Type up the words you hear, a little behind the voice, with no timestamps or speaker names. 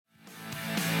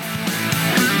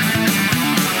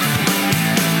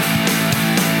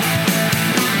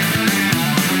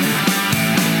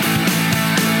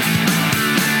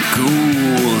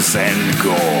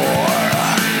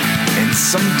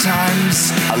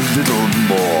sometimes a little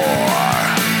more.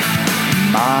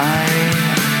 My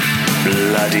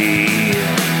Bloody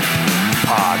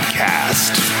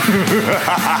Podcast.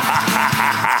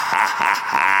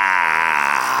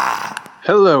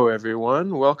 Hello,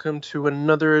 everyone. Welcome to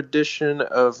another edition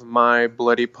of My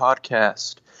Bloody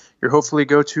Podcast, your hopefully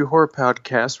go-to horror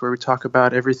podcast where we talk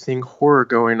about everything horror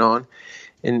going on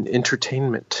in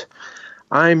entertainment.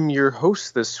 I'm your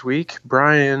host this week,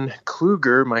 Brian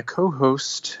Kluger. My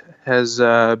co-host has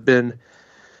been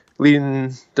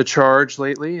leading the charge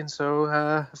lately, and so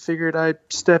I figured I'd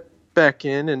step back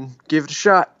in and give it a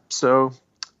shot. So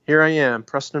here I am,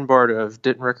 Preston Barta of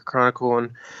Denton Record Chronicle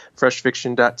and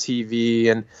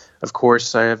FreshFiction.tv, and of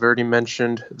course I have already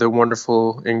mentioned the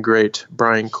wonderful and great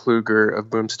Brian Kluger of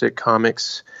Boomstick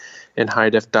Comics and High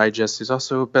Def Digest. He's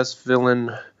also a Best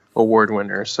Villain Award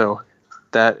winner, so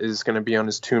that is going to be on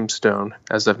his tombstone,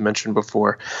 as I've mentioned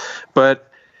before.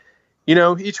 But you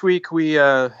know, each week we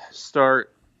start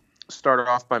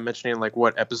off by mentioning like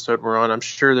what episode we're on. I'm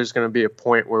sure there's going to be a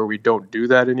point where we don't do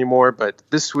that anymore, but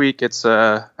this week it's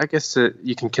I guess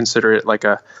you can consider it like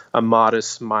a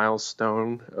modest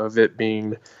milestone of it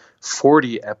being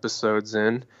 40 episodes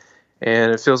in,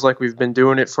 and it feels like we've been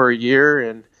doing it for a year,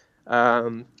 and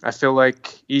I feel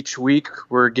like each week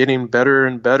we're getting better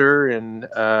and better and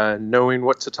knowing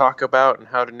what to talk about and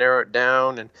how to narrow it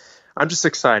down, and I'm just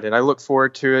excited. I look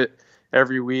forward to it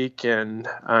every week, and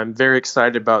I'm very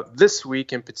excited about this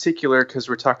week in particular because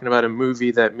we're talking about a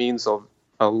movie that means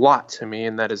a lot to me,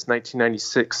 and that is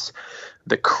 1996,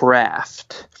 The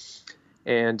Craft.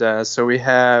 And so we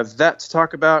have that to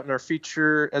talk about in our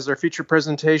feature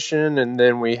presentation, and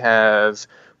then we have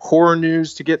horror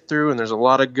news to get through, and there's a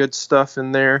lot of good stuff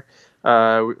in there.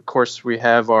 Of course, we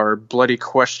have our bloody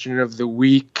question of the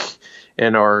week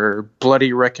and our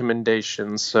bloody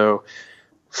recommendations. So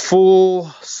full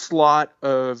slot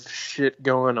of shit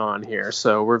going on here.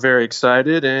 So we're very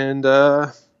excited. And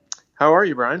how are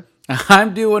you, Brian?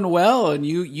 I'm doing well, and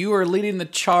you are leading the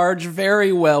charge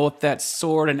very well with that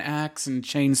sword and axe and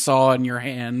chainsaw in your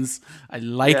hands. I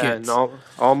like it. And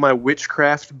all my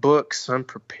witchcraft books, I'm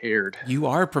prepared. You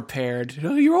are prepared.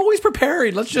 You're always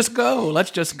prepared. Let's just go.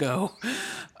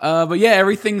 But yeah,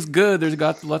 everything's good. There's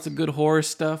got lots of good horror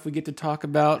stuff we get to talk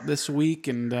about this week,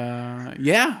 and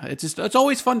yeah, it's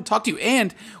always fun to talk to you.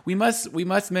 And we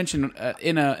must mention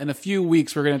in a few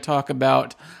weeks we're going to talk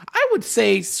about, I would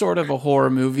say, sort of a horror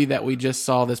movie that we just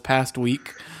saw this past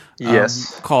week.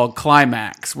 Yes. Called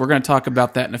Climax. We're going to talk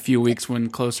about that in a few weeks when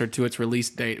closer to its release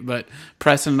date. But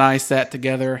Preston and I sat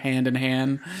together hand in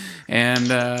hand,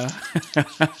 and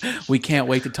we can't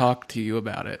wait to talk to you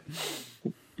about it.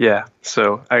 Yeah,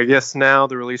 so I guess now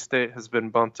the release date has been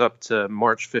bumped up to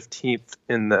March 15th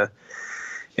in the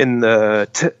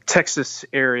Texas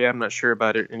area. I'm not sure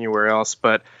about it anywhere else,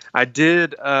 but I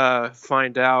did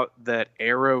find out that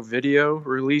Arrow Video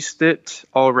released it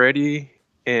already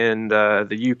in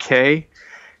the UK,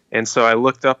 and so I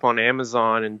looked up on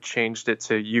Amazon and changed it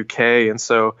to UK, and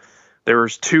so there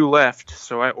was 2 left,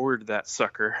 so I ordered that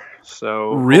sucker.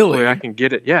 So really, hopefully I can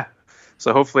get it. Yeah.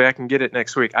 So hopefully I can get it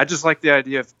next week. I just like the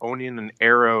idea of owning an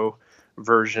Arrow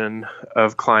version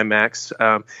of Climax.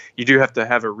 You do have to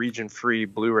have a region-free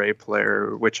Blu-ray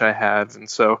player, which I have. And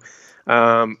so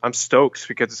I'm stoked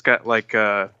because it's got like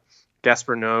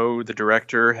Gaspar Noé, the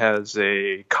director, has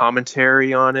a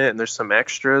commentary on it, and there's some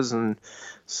extras. And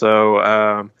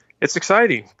so it's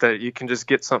exciting that you can just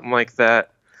get something like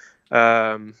that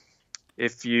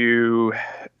if you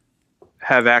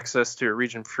have access to a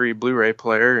region-free Blu-ray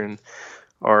player and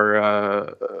are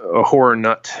a horror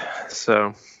nut.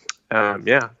 So,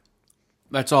 yeah.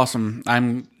 That's awesome.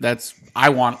 I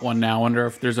want one now. I wonder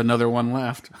if there's another one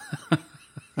left.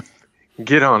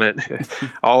 Get on it.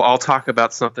 I'll talk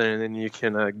about something and then you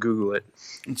can Google it.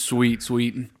 Sweet.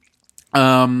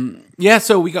 Yeah.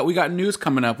 So we got news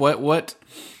coming up. What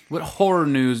horror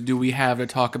news do we have to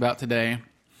talk about today?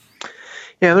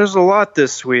 Yeah, there's a lot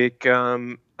this week.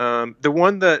 The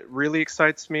one that really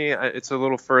excites me, it's a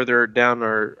little further down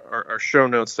our show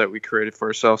notes that we created for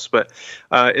ourselves, but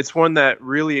it's one that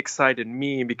really excited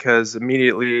me because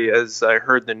immediately as I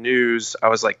heard the news, I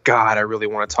was like, God, I really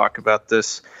want to talk about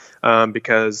this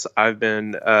because I've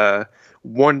been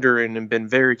wondering and been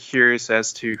very curious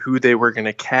as to who they were going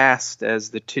to cast as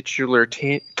the titular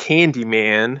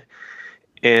Candyman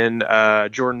in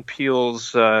Jordan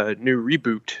Peele's new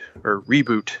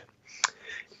reboot.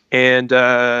 And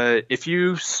if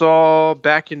you saw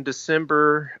back in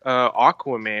December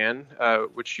Aquaman,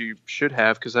 which you should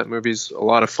have because that movie's a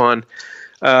lot of fun,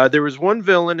 there was one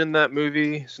villain in that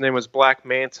movie. His name was Black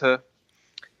Manta.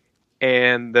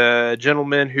 And the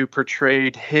gentleman who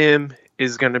portrayed him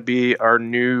is going to be our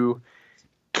new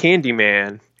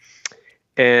Candyman,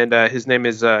 and his name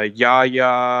is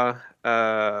Yahya.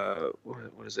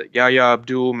 What is it? Yahya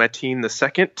Abdul Mateen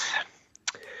II.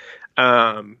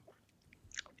 And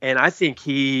I think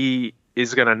he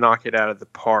is going to knock it out of the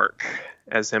park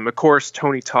as him. Of course,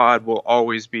 Tony Todd will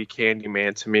always be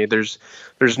Candyman to me. There's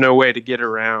no way to get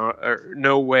around, or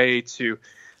no way to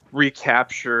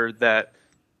recapture that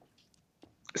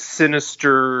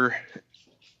sinister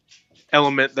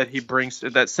element that he brings,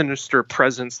 that sinister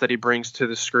presence that he brings to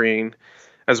the screen,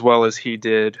 as well as he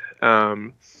did,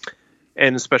 and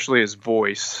especially his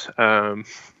voice.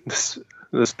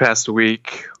 This past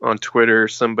week on Twitter,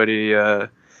 somebody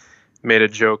made a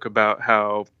joke about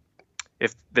how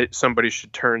if somebody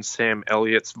should turn Sam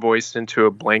Elliott's voice into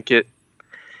a blanket,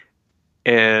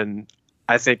 and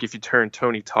I think if you turn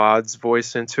Tony Todd's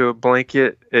voice into a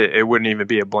blanket, it wouldn't even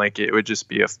be a blanket. It would just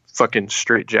be a fucking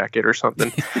straitjacket or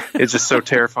something. It's just so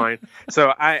terrifying.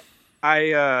 So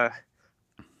I'm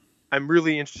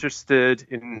really interested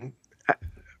in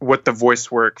what the voice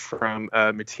work from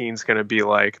Mateen's going to be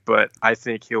like, but I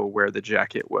think he'll wear the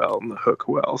jacket well and the hook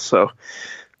well. So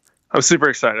I'm super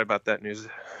excited about that news.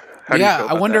 How do you feel I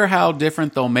about wonder that? how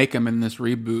different they'll make him in this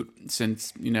reboot,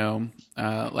 since,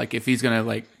 like if he's going to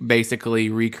like basically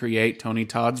recreate Tony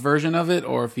Todd's version of it,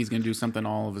 or if he's going to do something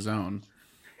all of his own.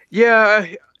 Yeah,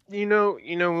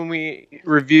 when we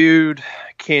reviewed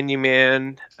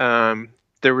Candyman,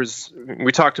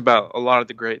 we talked about a lot of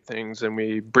the great things, and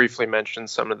we briefly mentioned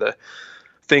some of the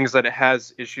things that it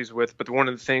has issues with. But one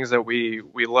of the things that we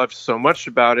loved so much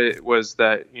about it was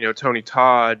that, Tony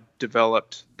Todd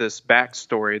developed this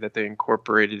backstory that they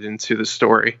incorporated into the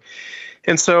story.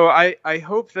 And so I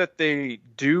hope that they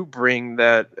do bring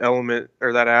that element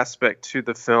or that aspect to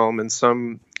the film in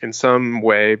some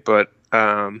way. But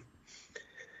I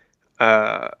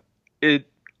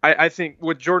think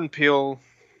with Jordan Peele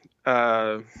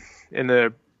in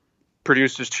the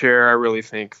producer's chair, I really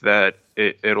think that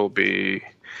it'll be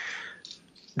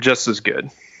just as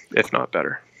good, if not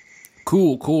better.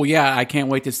 Cool. Yeah, I can't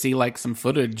wait to see like some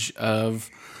footage of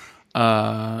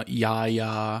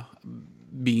Yahya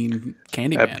being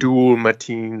Candyman. Abdul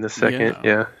Mateen II.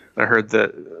 Yeah. I heard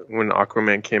that when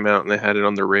Aquaman came out and they had it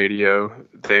on the radio,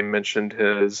 they mentioned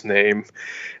his name,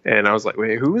 and I was like,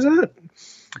 wait, who was that?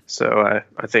 So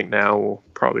I think now we'll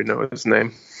probably know his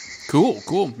name.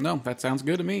 Cool. No, that sounds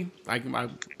good to me.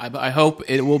 I hope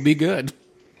it will be good.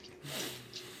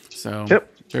 So, yep.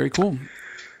 Very cool.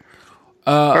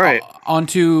 All right.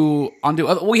 Onto.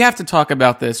 We have to talk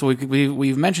about this.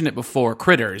 We've mentioned it before.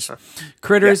 Critters.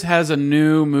 Critters has a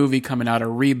new movie coming out, a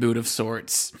reboot of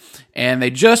sorts, and they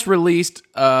just released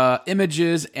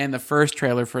images and the first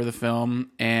trailer for the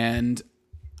film. And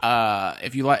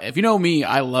if you know me,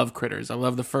 I love Critters. I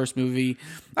love the first movie.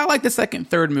 I like the second,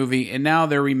 third movie, and now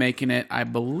they're remaking it. I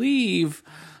believe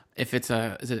if is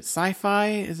it sci-fi?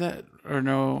 Is that, or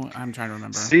no? I'm trying to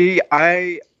remember. See,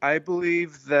 I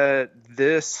believe that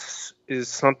this is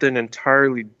something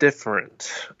entirely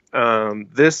different.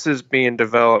 This is being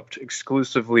developed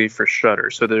exclusively for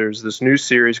Shudder. So there's this new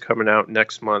series coming out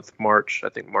next month, March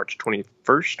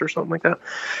 21st or something like that.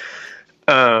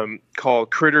 Called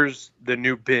Critters: The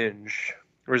New Binge,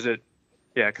 or is it?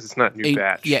 Yeah, because it's not New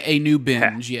Batch. Yeah, a new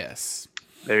binge. Yes.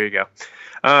 There you go.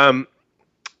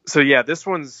 So yeah, this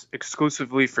one's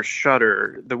exclusively for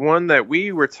Shudder. The one that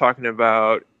we were talking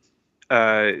about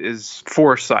is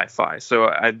for Sci-Fi. So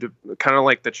I kind of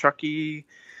like the Chucky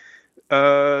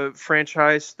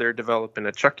franchise. They're developing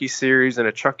a Chucky series and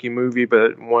a Chucky movie,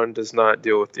 but one does not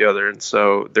deal with the other, and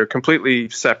so they're completely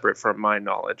separate from my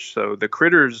knowledge. So the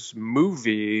Critters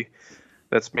movie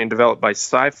that's being developed by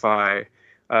Sci-Fi,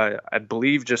 I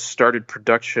believe, just started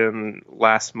production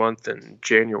last month in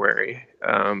January.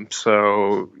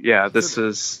 So yeah, this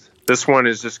one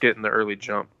is just getting the early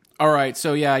jump. All right,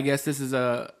 so yeah, I guess this is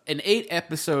an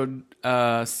 8-episode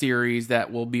series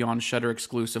that will be on Shudder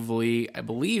exclusively, I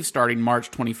believe, starting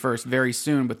March 21st, very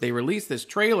soon. But they released this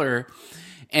trailer,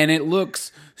 and it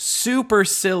looks super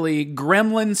silly,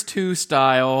 Gremlins 2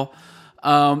 style.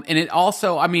 And it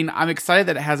also, I mean, I'm excited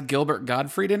that it has Gilbert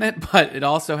Gottfried in it, but it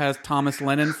also has Thomas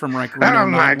Lennon from like Reno. Oh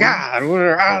my God, what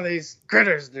are all these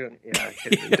critters doing? Yeah, I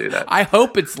can't even do that. I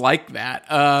hope it's like that.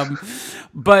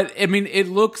 But I mean, it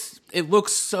looks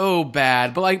so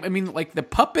bad. But like, I mean, like the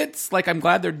puppets, like I'm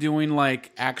glad they're doing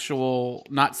like actual,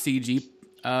 not CG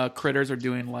critters, are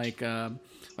doing like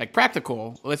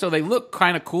practical. So they look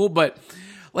kind of cool, but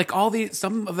like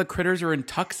some of the critters are in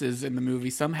tuxes in the movie.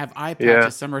 Some have eye patches. Yeah.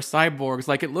 Some are cyborgs.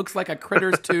 Like it looks like a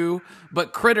Critters 2,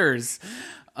 but critters.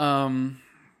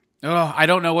 Oh, I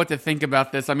don't know what to think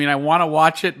about this. I mean, I want to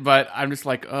watch it, but I'm just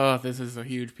like, oh, this is a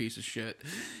huge piece of shit.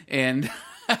 And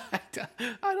I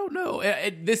don't know.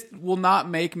 This will not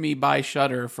make me buy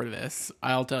Shudder for this.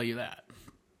 I'll tell you that.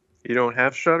 You don't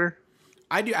have Shudder?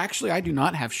 I do. Actually, I do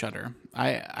not have Shudder.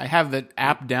 I have the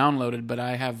app downloaded, but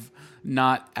I have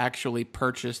not actually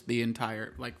purchased the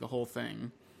entire, like the whole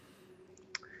thing.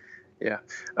 Yeah.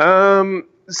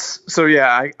 So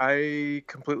yeah, I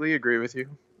completely agree with you.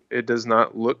 It does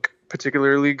not look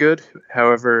particularly good.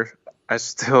 However, I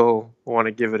still want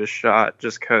to give it a shot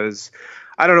just because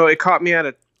I don't know. It caught me at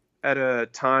a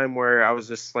time where I was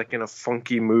just like in a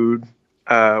funky mood,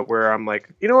 where I'm like,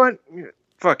 you know what,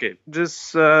 fuck it,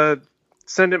 just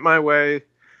send it my way.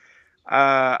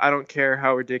 I don't care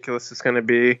how ridiculous it's going to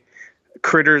be.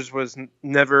 Critters was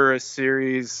never a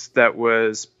series that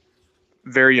was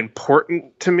very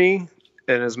important to me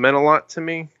and has meant a lot to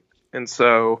me, and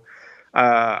so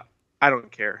I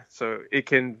don't care. So it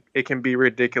can be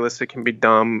ridiculous, it can be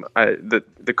dumb.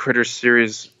 The Critters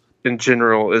series in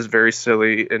general is very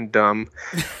silly and dumb,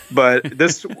 but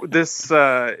this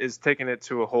is taking it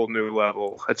to a whole new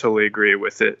level. I totally agree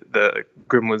with it. The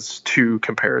Gremlins 2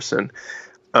 comparison.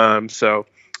 So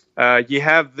you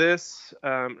have this.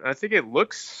 I think it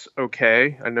looks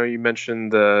okay. I know you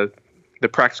mentioned the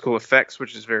practical effects,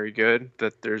 which is very good,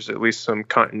 that there's at least some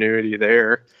continuity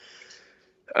there.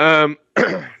 And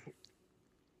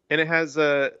it has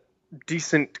a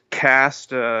decent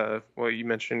cast. Well, you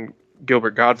mentioned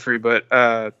Gilbert Godfrey,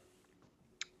 but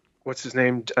what's his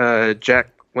name?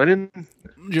 Jack Lemmon?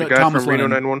 The guy Thomas from Reno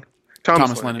Lennon. 911?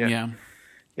 Thomas Lemmon, yeah.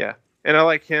 Yeah. And I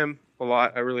like him a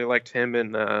lot. I really liked him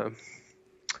in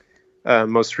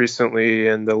most recently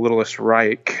in The Littlest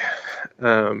Reich,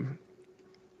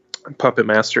 Puppet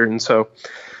Master. And so,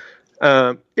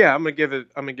 yeah, I'm gonna give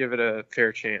it a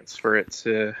fair chance for it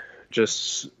to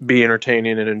just be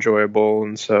entertaining and enjoyable.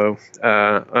 And so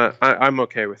I'm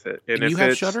okay with it. And Do if you have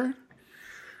it's, Shudder?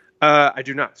 I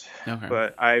do not, Okay.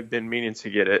 but I've been meaning to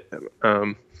get it,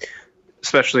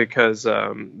 especially because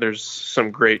there's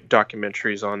some great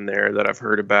documentaries on there that I've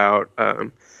heard about,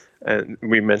 and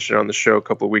we mentioned on the show a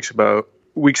couple of weeks ago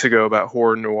about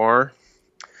horror noir,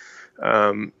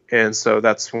 and so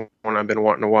that's one I've been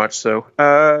wanting to watch. So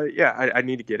yeah, I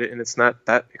need to get it, and it's not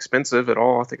that expensive at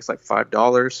all. I think it's like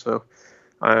 $5, so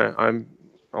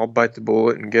I'll bite the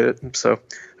bullet and get it. So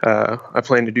I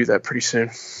plan to do that pretty soon.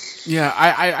 Yeah,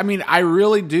 I mean, I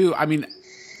really do. I mean,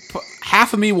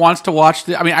 half of me wants to watch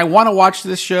I mean, I want to watch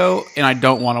this show, and I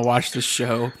don't want to watch this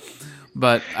show.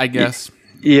 But I guess.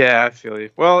 Yeah, I feel you.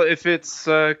 Well, if it's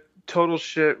total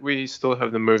shit, we still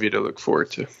have the movie to look forward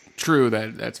to. True,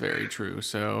 that's very true.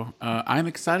 So I'm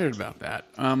excited about that.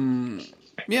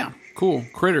 Yeah, cool.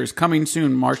 Critters coming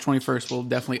soon, March 21st. We'll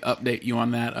definitely update you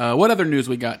on that. What other news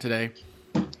we got today?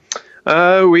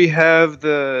 We have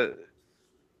the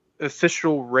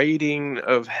official rating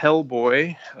of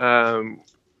Hellboy.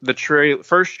 The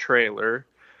first trailer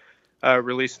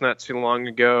released not too long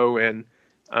ago, and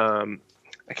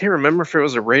I can't remember if it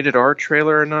was a rated R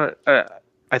trailer or not.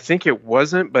 I think it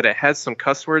wasn't, but it had some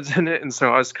cuss words in it, and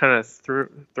so I was kind of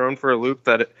thrown for a loop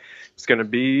that it was going to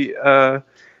be that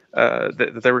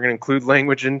they were going to include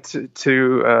language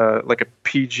into like a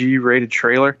PG rated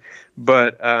trailer,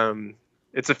 but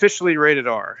it's officially rated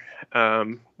R,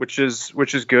 which is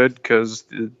good because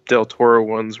the Del Toro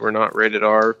ones were not rated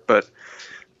R, but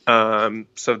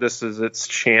so this is its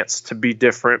chance to be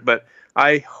different. But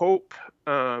I hope,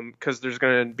 because there's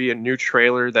going to be a new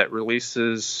trailer that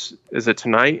releases, is it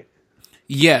tonight?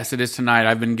 Yes, it is tonight.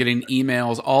 I've been getting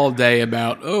emails all day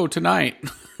about, tonight.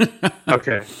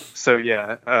 Okay, so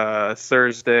yeah,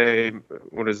 Thursday,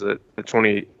 what is it, the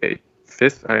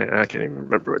 25th? I can't even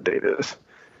remember what date it is.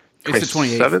 It's the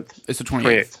 28th. It's the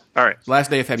 28th. All right. Last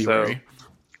day of February. So,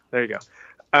 there you go.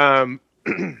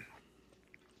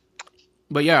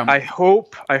 But yeah. I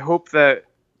hope that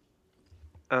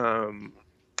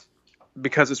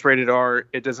because it's rated R,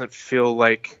 it doesn't feel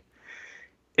like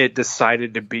it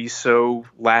decided to be so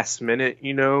last minute,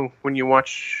 when you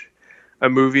watch a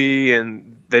movie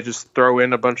and they just throw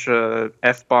in a bunch of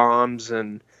F-bombs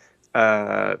and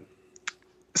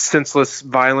senseless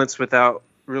violence without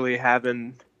really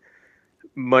having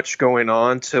much going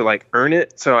on to like earn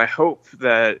it. So I hope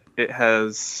that it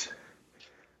has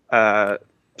I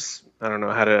don't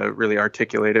know how to really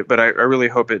articulate it, but I really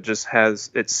hope it just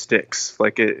it sticks,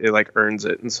 like it like earns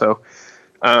it. And so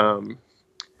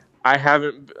I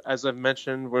haven't, as I've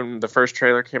mentioned when the first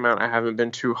trailer came out, I haven't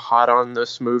been too hot on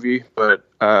this movie, but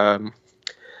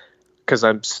because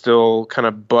I'm still kind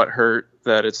of butthurt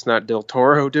that it's not Del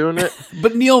Toro doing it.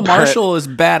 But Neil Marshall is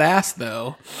badass,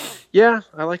 though. Yeah,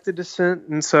 I like The Descent,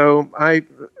 and so I,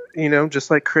 just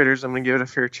like Critters, I'm gonna give it a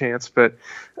fair chance. But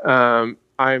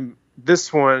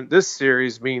this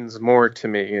series means more to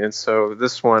me, and so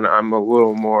this one I'm a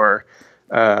little more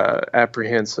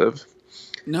apprehensive.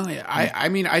 No, yeah, I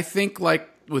mean, I think like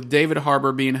with David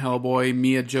Harbour being Hellboy,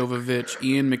 Mia Jovovich,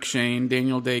 Ian McShane,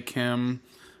 Daniel Day Kim,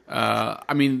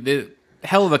 I mean, the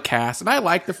hell of a cast, and I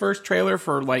like the first trailer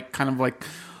for like kind of like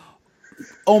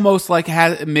almost like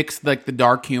has mixed like the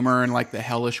dark humor and like the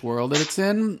hellish world that it's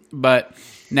in, but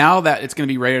now that it's going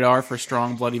to be rated R for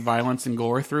strong bloody violence and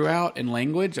gore throughout and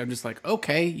language, I'm just like,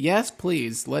 okay, yes,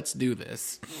 please, let's do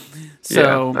this.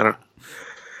 So yeah,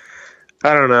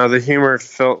 I don't know. The humor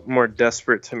felt more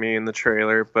desperate to me in the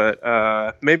trailer,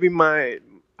 but maybe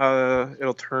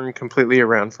it'll turn completely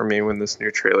around for me when this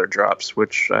new trailer drops,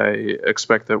 which I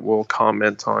expect that we'll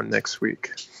comment on next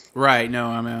week. Right. No,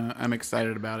 I'm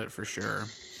excited about it for sure.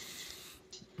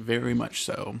 Very much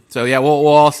so. So yeah, we'll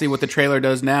all see what the trailer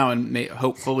does now, and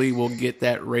hopefully we'll get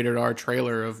that rated R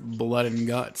trailer of blood and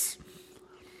guts.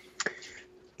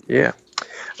 Yeah.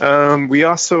 We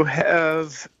also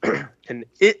have an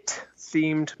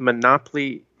It-themed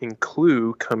Monopoly and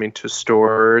Clue coming to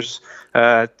stores.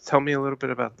 Tell me a little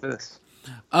bit about this.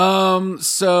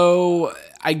 So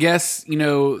I guess,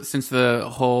 since the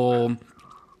whole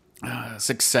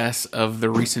success of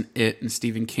the recent It and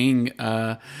Stephen King,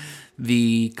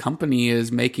 the company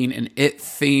is making an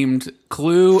It-themed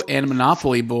Clue and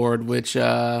Monopoly board, which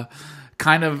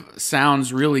kind of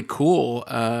sounds really cool.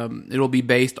 It'll be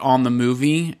based on the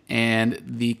movie, and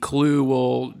the Clue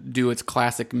will do its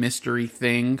classic mystery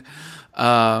thing,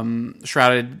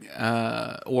 shrouded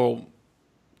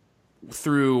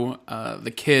through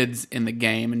the kids in the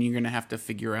game, and you're going to have to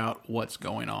figure out what's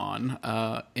going on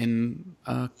in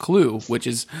Clue, which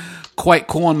is quite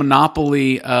cool. In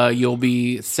Monopoly, you'll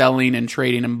be selling and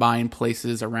trading and buying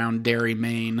places around Derry,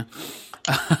 Maine,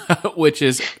 which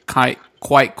is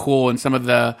quite cool. And some of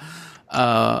the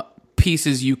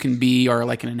pieces you can be are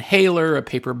like an inhaler, a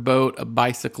paper boat, a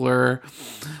bicycler,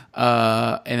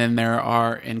 and then there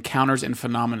are encounters and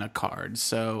phenomena cards.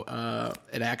 So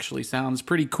it actually sounds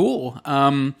pretty cool.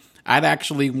 I'd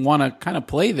actually want to kind of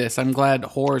play this. I'm glad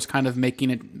horror's kind of making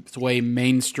its way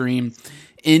mainstream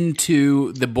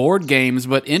into the board games.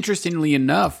 But interestingly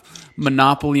enough,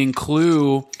 Monopoly and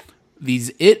Clue,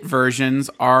 these It versions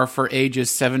are for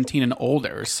ages 17 and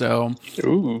older. So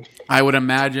Ooh. I would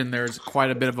imagine there's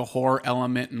quite a bit of a horror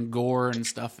element and gore and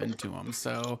stuff into them.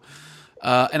 So,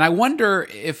 and I wonder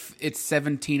if it's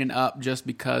 17 and up just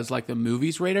because like the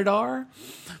movie's rated R,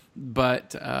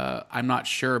 but I'm not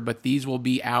sure. But these will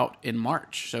be out in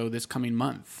March, so this coming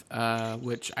month,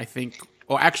 which I think,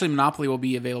 well, actually Monopoly will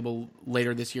be available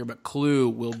later this year, but Clue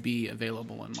will be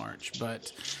available in March.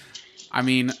 But I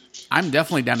mean, I'm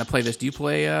definitely down to play this. Do you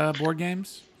play board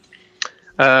games?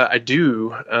 I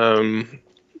do.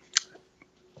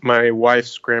 My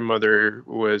wife's grandmother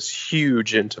was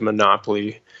huge into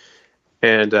Monopoly,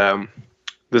 and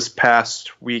this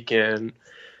past weekend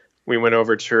we went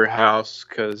over to her house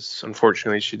because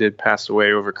unfortunately she did pass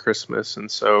away over Christmas, and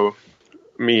so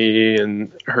me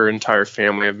and her entire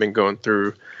family have been going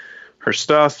through her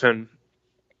stuff, and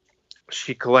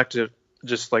she collected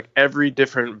just like every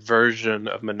different version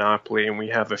of Monopoly, and we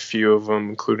have a few of them,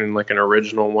 including like an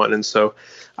original one. And so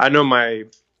I know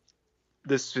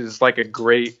this is like a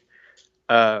great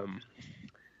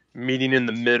meeting in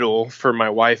the middle for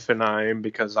my wife and I,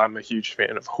 because I'm a huge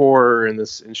fan of horror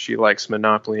and she likes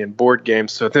Monopoly and board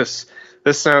games. So this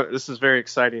is very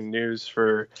exciting news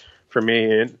for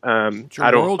me. And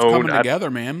Your world's coming together,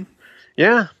 man.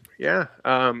 Yeah.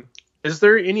 Is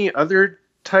there any other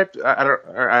type?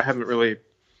 I haven't really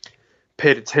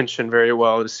paid attention very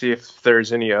well to see if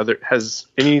there's any other. Has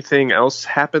anything else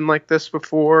happened like this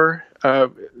before?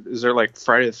 Is there like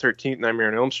Friday the 13th, Nightmare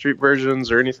on Elm Street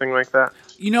versions or anything like that?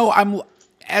 I'm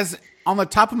on the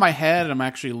top of my head, I'm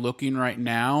actually looking right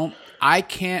now. I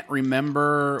can't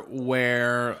remember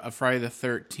where a Friday the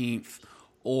 13th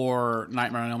or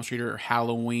Nightmare on Elm Street or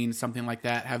Halloween, something like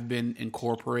that, have been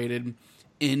incorporated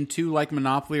into like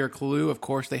Monopoly or Clue. Of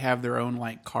course, they have their own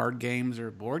like card games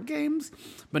or board games,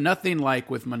 but nothing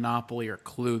like with Monopoly or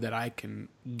Clue that I can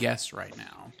guess right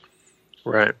now.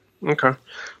 Right. Okay.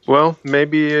 Well,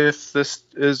 maybe if this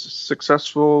is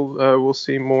successful, we'll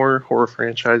see more horror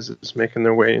franchises making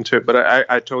their way into it. But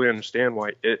I totally understand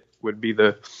why It would be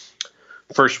the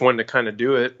first one to kind of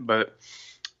do it. But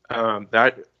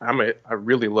I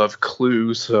really love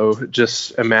Clue, so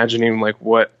just imagining like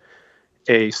what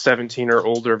a 17 or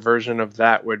older version of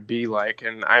that would be like.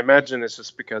 And I imagine it's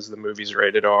just because the movie's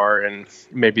rated R and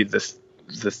maybe the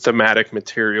thematic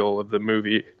material of the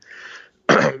movie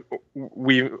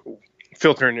we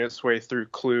filtering its way through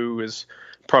Clue is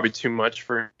probably too much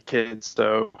for kids.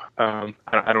 So I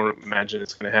don't imagine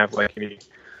it's going to have like any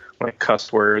like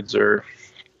cuss words or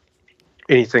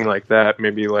anything like that.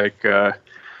 Maybe like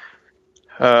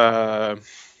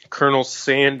Colonel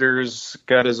Sanders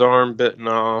got his arm bitten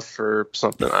off or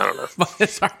something. I don't know.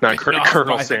 Not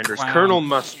Colonel Sanders. Colonel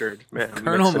Mustard. Man,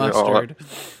 Colonel Mustard.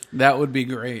 That would be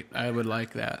great. I would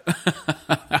like that.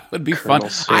 That would be Colonel fun.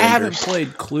 Sanders. I haven't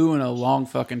played Clue in a long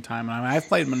fucking time. I mean, I've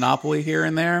played Monopoly here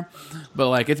and there, but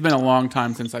like it's been a long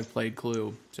time since I've played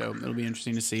Clue. So it'll be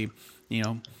interesting to see,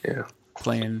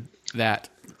 playing that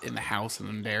in the house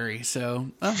in Derry.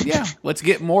 So yeah, let's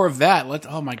get more of that.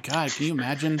 Oh my God, can you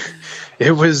imagine?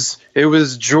 It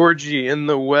was Georgie in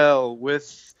the well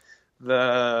with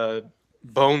the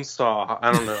bone saw.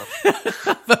 I don't know.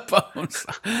 The bone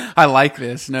saw. I like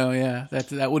this. No, yeah,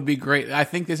 that would be great. I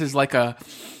think this is like a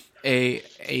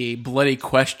bloody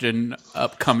question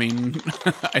upcoming.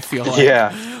 I feel like.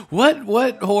 Yeah.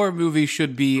 What horror movie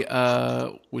should be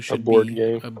a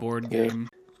board game?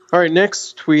 All right,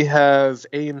 next we have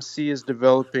AMC is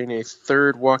developing a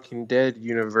third Walking Dead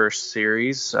universe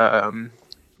series.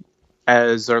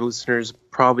 As our listeners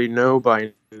probably know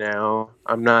by now,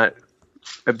 I'm not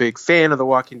a big fan of The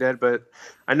Walking Dead, but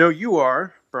I know you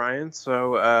are, Brian.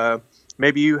 So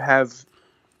maybe you have,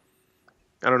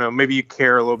 I don't know, maybe you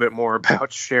care a little bit more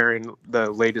about sharing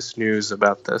the latest news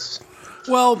about this.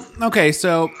 Well, okay,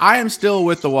 so I am still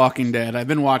with The Walking Dead. I've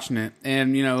been watching it.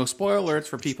 And, spoiler alerts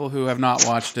for people who have not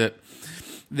watched it.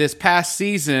 This past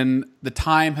season, the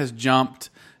time has jumped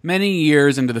many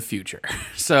years into the future.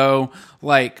 So,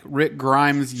 like, Rick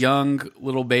Grimes' young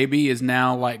little baby is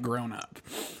now, like, grown up.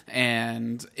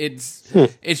 And it's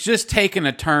just taken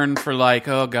a turn for, like,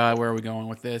 oh, God, where are we going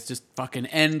with this? Just fucking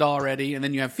end already. And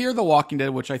then you have Fear the Walking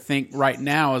Dead, which I think right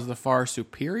now is the far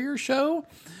superior show.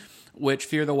 Which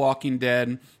Fear the Walking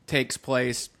Dead takes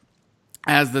place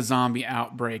as the zombie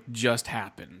outbreak just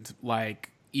happened. Like,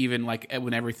 even like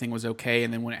when everything was okay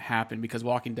and then when it happened, because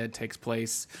Walking Dead takes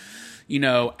place,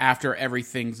 after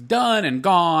everything's done and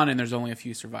gone and there's only a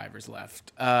few survivors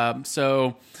left.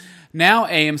 So now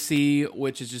AMC,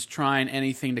 which is just trying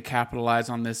anything to capitalize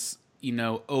on this,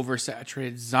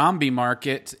 oversaturated zombie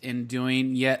market in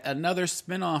doing yet another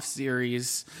spin-off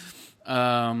series,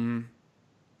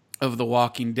 of The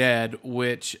Walking Dead,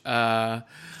 which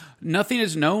nothing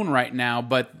is known right now,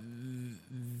 but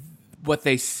what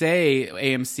they say,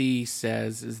 AMC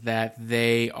says, is that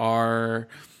they are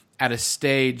at a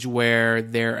stage where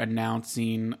they're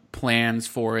announcing plans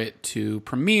for it to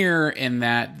premiere, and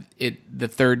that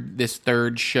this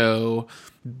third show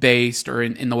based or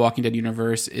in the Walking Dead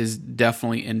universe is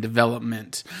definitely in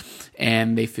development,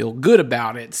 and they feel good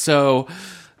about it. So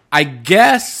I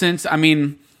guess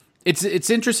It's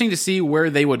interesting to see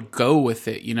where they would go with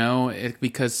it,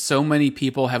 because so many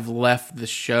people have left the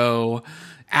show,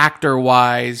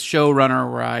 actor-wise,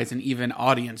 showrunner-wise, and even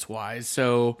audience-wise.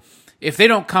 So if they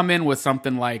don't come in with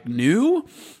something like new,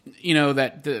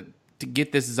 that to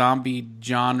get this zombie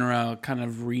genre kind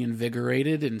of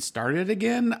reinvigorated and started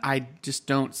again, I just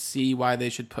don't see why they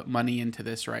should put money into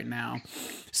this right now.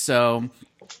 So,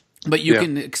 but you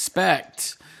can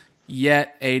expect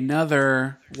yet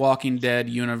another Walking Dead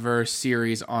universe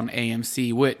series on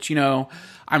AMC, which,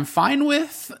 I'm fine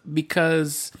with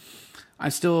because I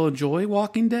still enjoy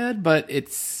Walking Dead, but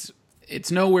it's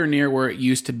nowhere near where it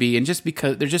used to be. And just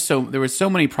because there were so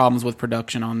many problems with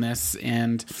production on this,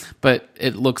 but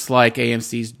it looks like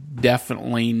AMC's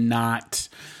definitely not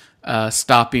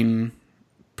stopping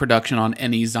production on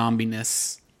any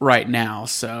zombiness right now.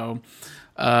 So,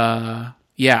 I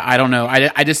don't know.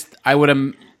 I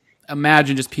would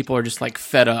imagine just people are just like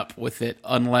fed up with it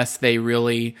unless they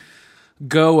really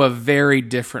go a very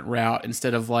different route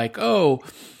instead of like, oh,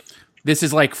 this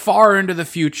is like far into the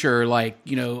future, like,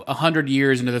 100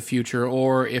 years into the future,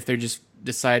 or if they just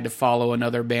decide to follow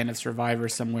another band of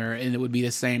survivors somewhere and it would be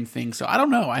the same thing. So I don't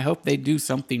know. I hope they do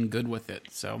something good with it.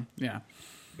 So, yeah.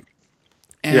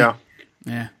 Yeah.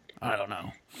 I don't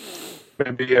know.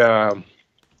 Maybe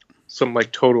some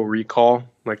like Total Recall,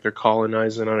 like they're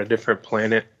colonizing on a different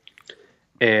planet.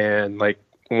 And like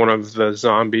one of the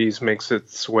zombies makes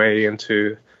its way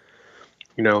into,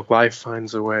 life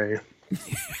finds a way,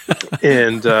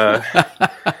 and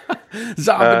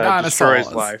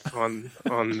destroys life on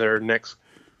their next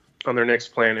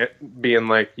planet, being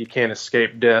like you can't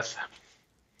escape death.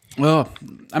 Well,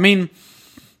 I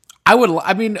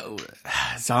I mean,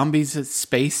 zombies at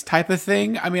space type of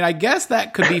thing. I mean, I guess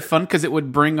that could be fun because it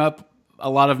would bring up a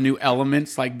lot of new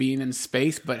elements, like being in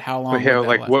space. But how long? But yeah, would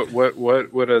that like last?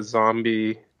 what would a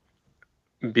zombie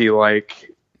be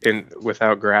like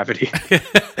without gravity?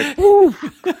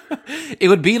 It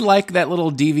would be like that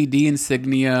little DVD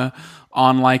insignia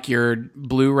on like your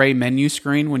Blu-ray menu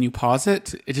screen when you pause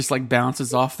it. It just like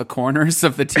bounces off the corners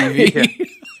of the TV.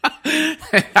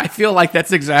 I feel like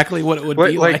that's exactly what it would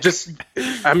be like.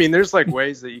 I mean, there's like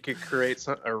ways that you could create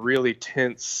a really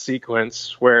tense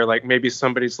sequence where like maybe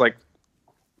somebody's like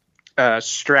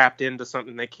strapped into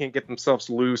something, they can't get themselves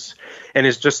loose, and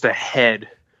it's just a head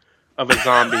of a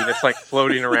zombie that's like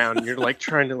floating around, and you're like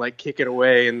trying to like kick it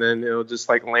away, and then it'll just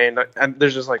like land. And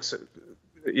there's just like,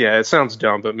 yeah, it sounds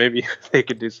dumb, but maybe they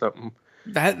could do something.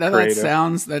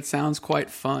 That sounds quite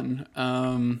fun.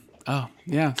 Oh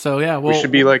yeah, so yeah, we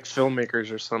should be like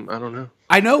filmmakers or something. I don't know.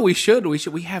 I know we should.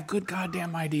 We have good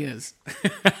goddamn ideas.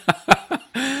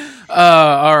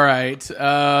 All right.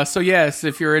 So yes,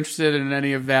 if you're interested in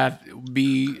any of that,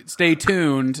 stay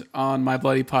tuned on My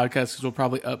Bloody Podcast because we'll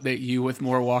probably update you with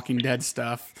more Walking Dead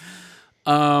stuff.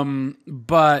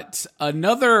 But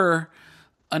another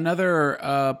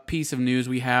piece of news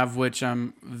we have, which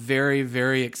I'm very,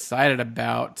 very excited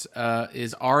about,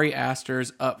 is Ari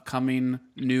Aster's upcoming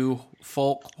new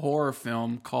folk horror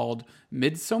film called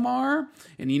Midsommar.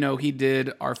 And, he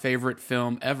did our favorite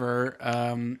film ever,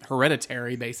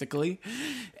 Hereditary, basically.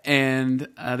 And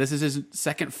this is his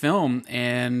second film,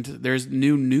 and there's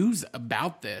new news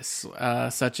about this,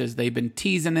 such as they've been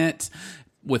teasing it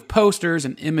with posters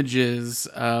and images.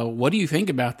 What do you think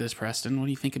about this, Preston? What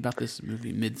do you think about this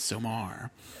movie,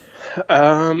 Midsommar?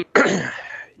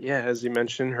 Yeah, as you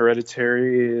mentioned,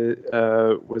 Hereditary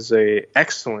was a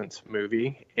excellent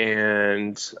movie,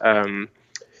 and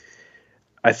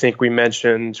I think we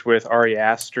mentioned with Ari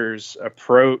Aster's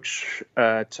approach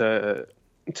to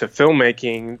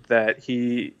filmmaking that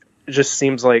he just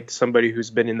seems like somebody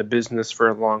who's been in the business for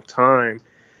a long time,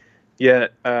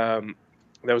 yet that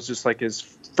was just like his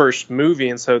first movie.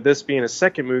 And so this being a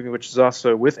second movie, which is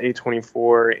also with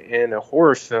A24 and a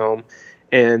horror film,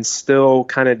 and still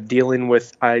kind of dealing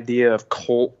with idea of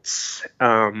cults,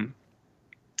 and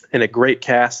a great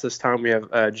cast this time. We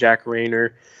have Jack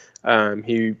Rayner.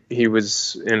 He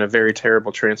was in a very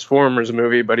terrible Transformers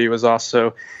movie, but he was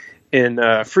also in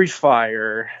Free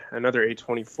Fire, another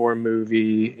A24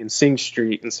 movie, in Sing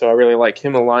Street. And so I really like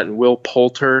him a lot. And Will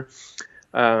Poulter,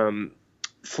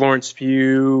 Florence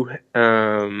Pugh.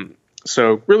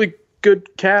 So really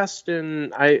good cast,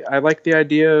 and I like the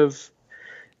idea of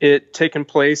it taking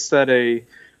place at a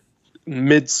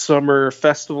midsummer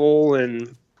festival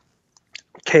and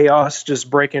chaos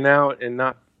just breaking out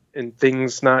and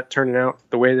things not turning out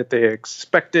the way that they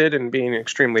expected and being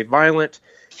extremely violent.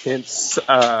 Hence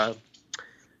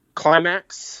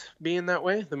Climax being that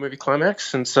way, the movie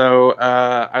Climax. And so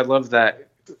I love that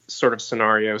sort of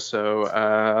scenario.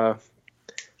 So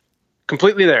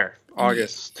completely there.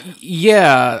 August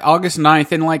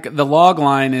 9th. And like the log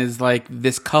line is like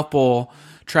this couple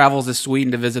travels to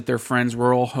Sweden to visit their friend's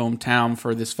rural hometown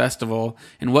for this festival,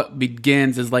 and what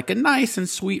begins as like a nice and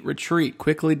sweet retreat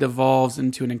quickly devolves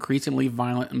into an increasingly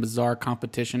violent and bizarre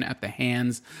competition at the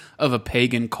hands of a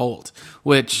pagan cult,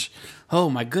 which, oh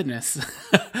my goodness,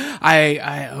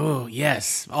 oh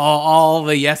yes, all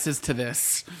the yeses to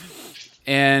this.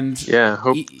 And yeah,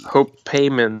 Hope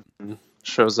Payman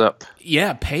shows up.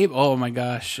 Yeah, oh my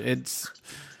gosh,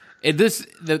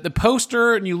 the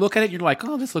poster, and you look at it and you're like,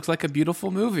 oh, this looks like a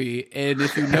beautiful movie. And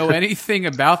if you know anything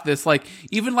about this, like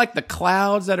even like the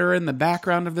clouds that are in the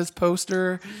background of this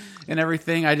poster and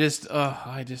everything, I want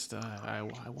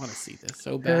to see this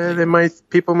so badly.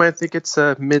 People might think it's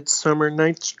a Midsummer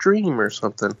Night's Dream or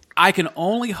something. I can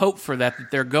only hope for that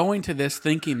they're going to this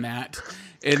thinking that,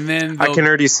 and then I can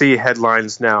already see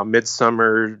headlines now: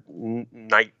 Midsummer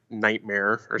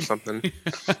Nightmare or something.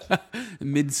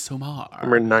 Midsommar.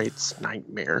 Summer Night's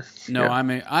Nightmare. No,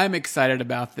 yeah. I'm excited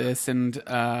about this, and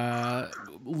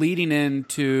leading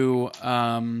into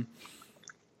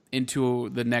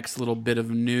the next little bit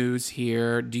of news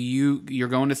here. You're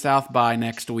going to South by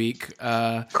next week?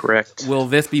 Correct. Will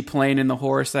this be playing in the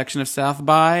horror section of South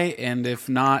by? And if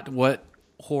not, what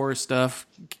horror stuff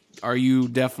are you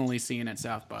definitely seeing at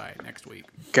South by next week?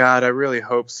 God, I really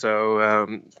hope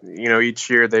so. Each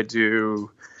year they do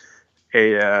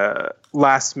a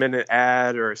last-minute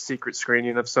ad or a secret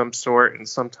screening of some sort, and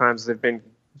sometimes they've been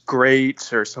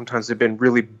great, or sometimes they've been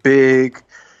really big.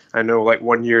 I know, like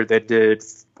one year they did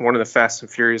one of the Fast and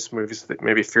Furious movies,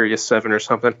 maybe Furious 7 or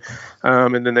something,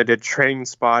 and then they did Train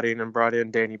Spotting and brought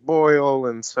in Danny Boyle,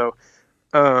 and so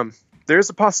there's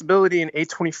a possibility an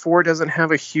A24 doesn't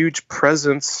have a huge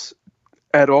presence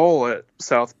at all at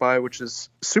South by, which is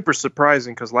super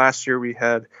surprising because last year we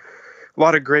had a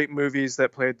lot of great movies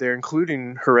that played there,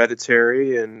 including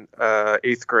Hereditary and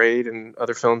Eighth Grade and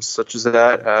other films such as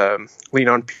that, Lean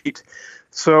on Pete.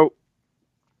 So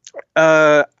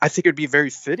I think it would be very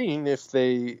fitting if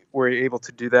they were able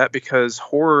to do that because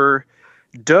horror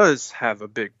does have a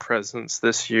big presence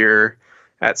this year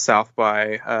at South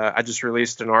by. I just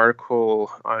released an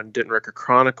article on Denton Record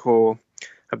Chronicle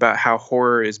about how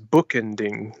horror is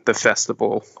bookending the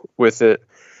festival with it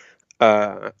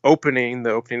the opening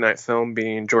night film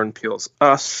being Jordan Peele's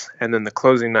Us, and then the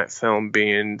closing night film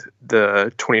being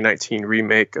the 2019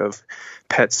 remake of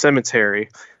Pet Sematary.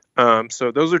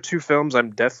 So those are two films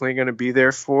I'm definitely going to be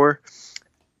there for.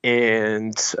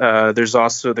 And there's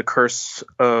also The Curse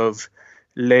of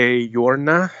Le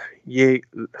Llorona. Le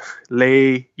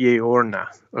Llorona.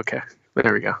 Okay,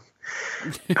 there we go.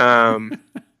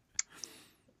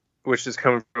 Which is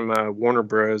coming from Warner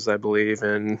Bros., I believe,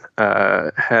 and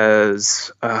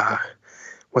has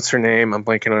what's her name? I'm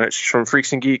blanking on it. She's from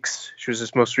Freaks and Geeks. She was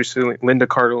just most recently Linda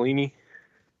Cardellini.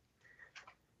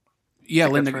 Yeah,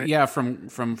 Linda. Right. Yeah, from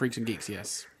Freaks and Geeks.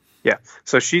 Yes. Yeah,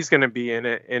 so she's going to be in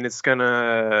it, and it's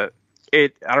gonna. I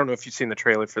don't know if you've seen the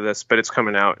trailer for this, but it's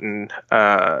coming out in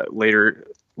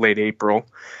late April,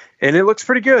 and it looks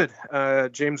pretty good.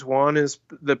 James Wan is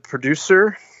the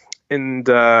producer, and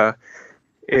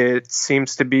it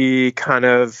seems to be kind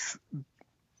of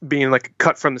being like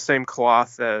cut from the same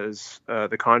cloth as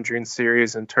the Conjuring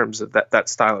series in terms of that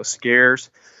style of scares,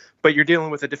 but you're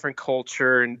dealing with a different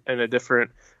culture and a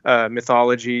different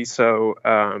mythology. So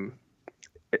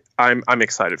I'm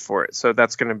excited for it. So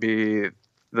that's going to be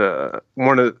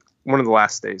one of the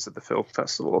last days of the film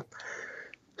festival.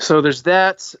 So there's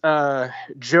that.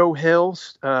 Joe Hill,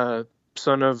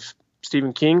 son of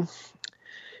Stephen King,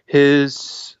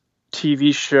 his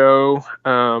TV show,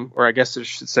 or I guess I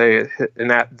should say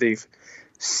the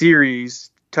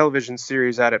television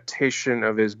series adaptation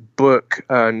of his book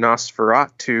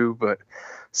Nosferatu, but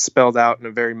spelled out in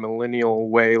a very millennial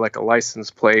way like a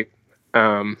license plate,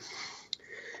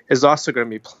 is also going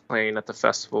to be playing at the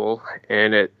festival,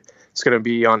 and it's going to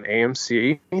be on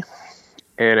AMC,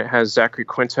 and it has Zachary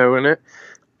Quinto in it.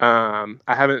 I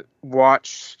haven't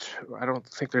watched, I don't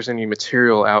think there's any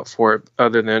material out for it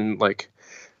other than like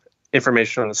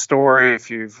information on the story if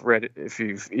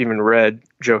you've even read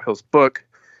Joe Hill's book,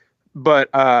 but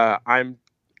I'm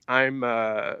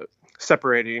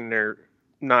separating or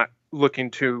not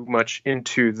looking too much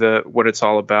into what it's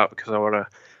all about because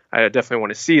I definitely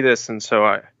want to see this, and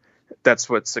so that's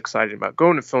what's exciting about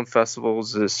going to film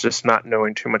festivals is just not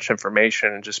knowing too much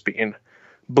information and just being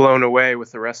blown away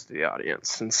with the rest of the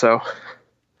audience. And so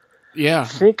yeah, I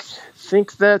think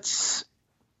that's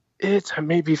it. I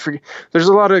maybe forget. There's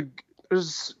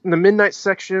the midnight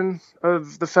section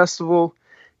of the festival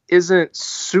isn't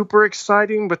super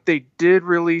exciting, but they did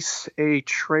release a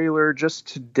trailer just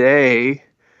today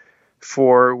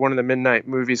for one of the midnight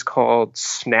movies called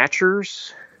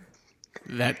Snatchers.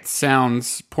 That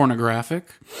sounds pornographic.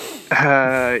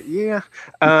 Yeah.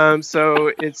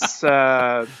 So it's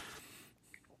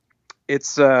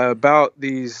about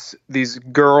these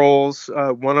girls.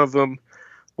 One of them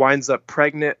winds up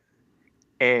pregnant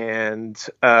and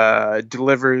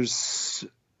delivers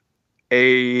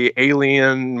a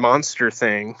alien monster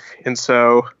thing, and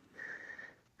so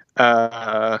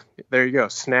there you go,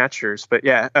 Snatchers. But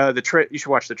yeah, you should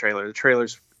watch the trailer. The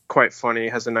trailer's quite funny,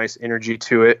 has a nice energy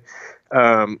to it,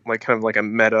 like kind of like a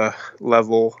meta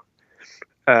level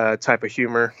type of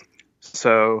humor.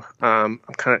 So I'm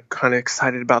kind of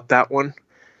excited about that one.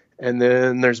 And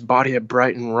then there's Body at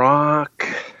Brighton Rock.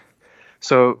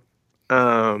 So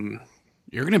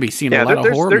you're going to be seeing a lot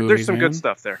of horror movies. There's some man. Good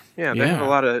stuff there. Yeah, they have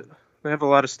a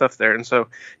lot of stuff there, and so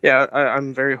yeah,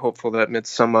 I'm very hopeful that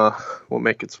Midsommar will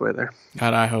make its way there.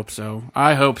 God, I hope so.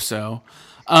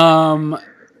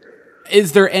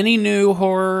 Is there any new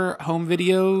horror home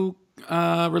video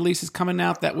releases coming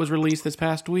out that was released this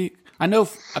past week? I know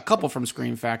a couple from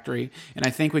Scream Factory, and I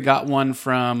think we got one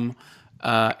from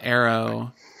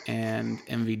Arrow and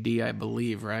MVD, I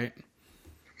believe, right?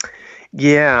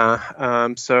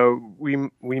 Yeah. So we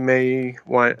may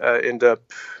end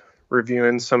up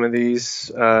reviewing some of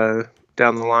these down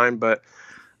the line, but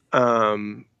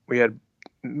we had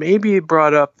maybe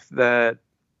brought up that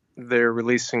they're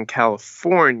releasing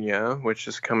California, which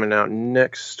is coming out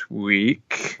next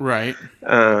week. Right.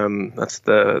 That's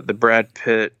the Brad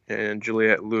Pitt and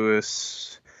Juliette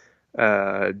Lewis,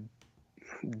 Dylan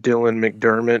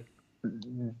McDermott,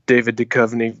 David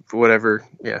Duchovny, whatever.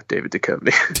 Yeah, David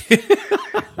Duchovny.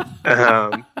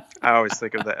 I always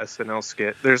think of the SNL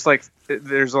skit. There's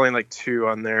only like two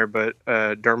on there, but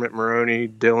Dermot Mulroney,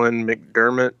 Dylan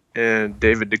McDermott, and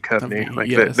David Duchovny. Like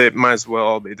Yes. they might as well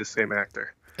all be the same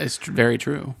actor. It's very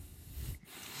true.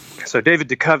 So David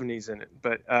Duchovny's in it,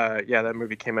 but yeah, that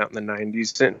movie came out in the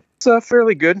 90s, and it's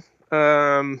fairly good.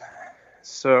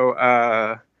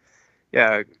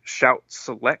 Yeah, Shout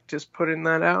Select is putting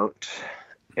that out,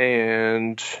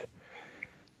 and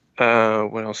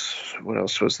what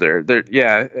else was there?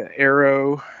 Yeah,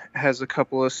 Arrow has a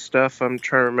couple of stuff. I'm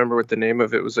trying to remember what the name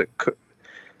of it was.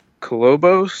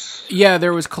 Colobos? Yeah,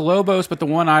 there was Colobos, but the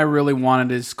one I really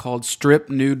wanted is called Strip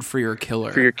Nude for Your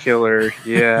Killer. For Your Killer,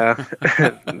 yeah.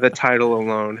 The title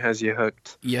alone has you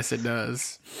hooked. Yes, it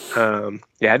does. Yeah,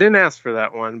 I didn't ask for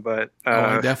that one, but...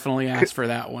 I definitely asked for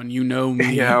that one. You know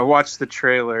me. Yeah, I watched the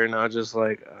trailer, and I was just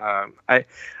like, I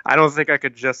don't think I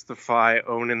could justify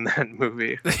owning that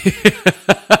movie.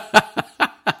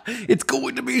 It's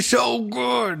going to be so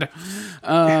good.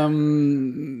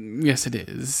 Yes, it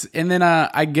is. And then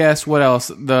I guess what else?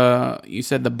 You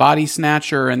said The Body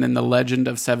Snatcher, and then The Legend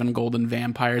of Seven Golden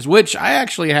Vampires, which I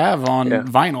actually have on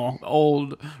vinyl,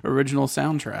 old original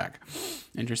soundtrack.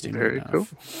 Interesting. Very enough. cool.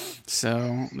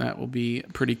 So that will be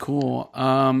pretty cool.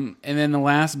 And then the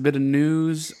last bit of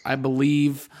news, I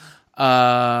believe,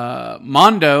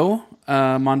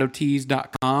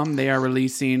 MondoTees.com, they are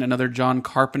releasing another John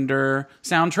Carpenter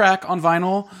soundtrack on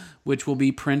vinyl, which will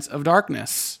be Prince of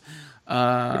Darkness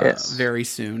very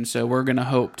soon. So we're going to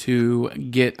hope to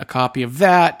get a copy of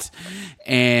that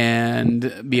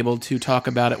and be able to talk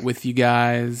about it with you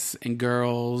guys and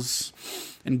girls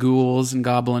and ghouls and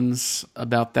goblins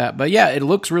about that. But yeah, it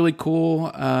looks really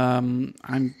cool. I'm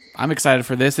excited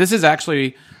for this. This is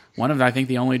actually one of, I think,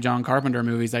 the only John Carpenter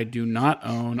movies I do not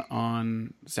own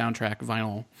on soundtrack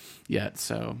vinyl yet.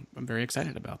 So I'm very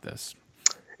excited about this.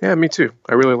 Yeah, me too.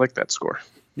 I really like that score.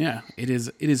 Yeah, it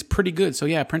is pretty good. So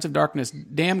yeah, Prince of Darkness,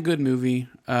 damn good movie,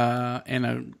 and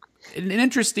an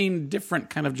interesting,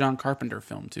 different kind of John Carpenter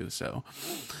film too. So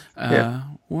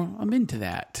well, I'm into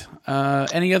that.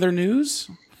 Any other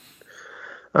news?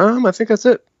 I think that's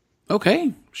it.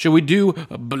 Okay. Should we do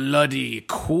bloody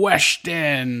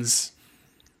questions?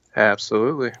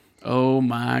 Absolutely. Oh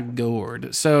my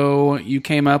God. So you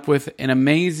came up with an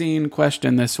amazing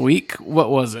question this week. What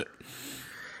was it?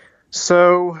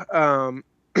 So, our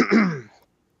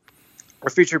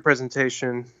feature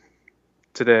presentation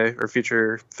today, or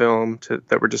feature film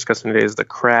that we're discussing today, is The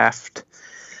Craft.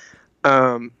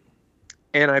 And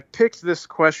I picked this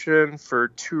question for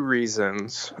two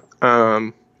reasons.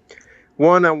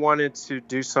 One, I wanted to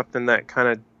do something that kind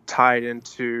of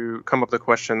come up with a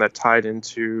question that tied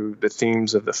into the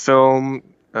themes of the film.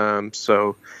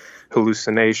 So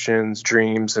hallucinations,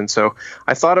 dreams. And so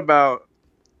I thought about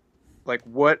like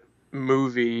what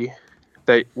horror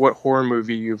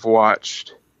movie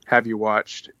have you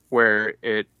watched where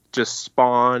it just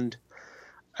spawned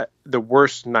the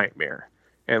worst nightmare,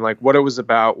 and like what it was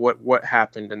about, what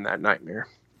happened in that nightmare.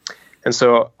 And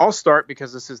so I'll start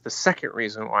because this is the second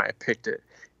reason why I picked it.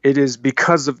 It is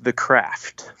because of The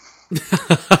Craft.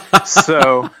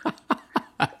 So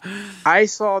I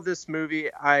saw this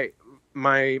movie.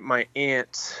 My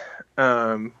aunt,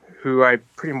 who I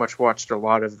pretty much watched a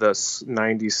lot of the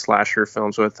 90s slasher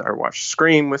films with. I watched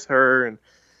Scream with her,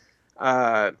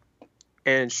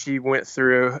 and she went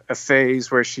through a phase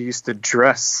where she used to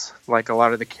dress like a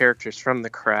lot of the characters from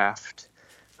The Craft.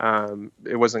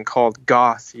 It wasn't called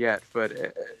goth yet, but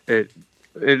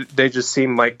they just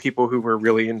seemed like people who were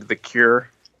really into The Cure.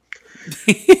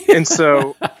 And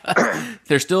so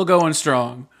they're still going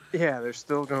strong. Yeah, they're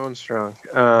still going strong.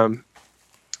 Yeah,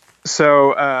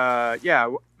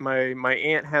 my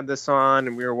aunt had this on,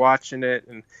 and we were watching it,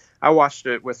 and I watched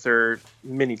it with her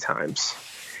many times.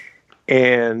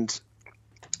 And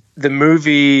the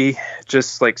movie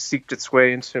just like seeped its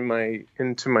way into my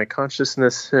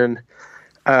consciousness, and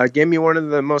gave me one of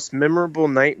the most memorable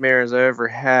nightmares I ever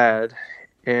had.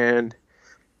 And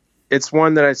it's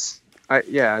one that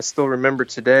I still remember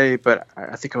today, but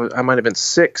I think I might have been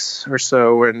 6 or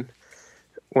so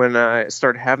when I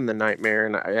started having the nightmare,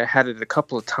 and I had it a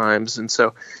couple of times. And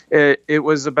so it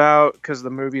was about, because the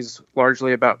movie's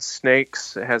largely about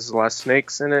snakes. It has a lot of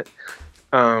snakes in it.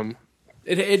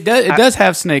 It does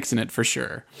have snakes in it for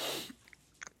sure.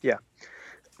 Yeah.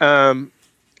 And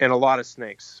a lot of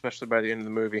snakes, especially by the end of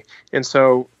the movie. And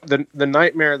so the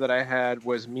nightmare that I had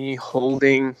was me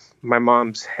holding my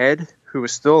mom's head, who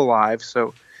was still alive.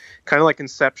 So kind of like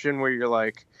Inception, where you're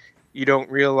like, you don't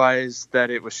realize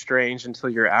that it was strange until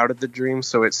you're out of the dream.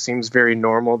 So it seems very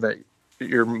normal that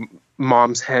your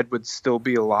mom's head would still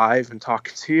be alive and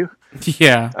talking to you.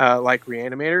 Yeah. Like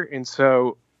Reanimator. And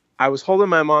so I was holding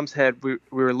my mom's head. We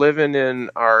were living in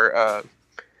our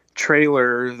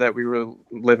trailer that we were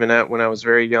living at when I was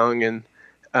very young, and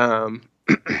and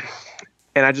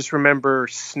I just remember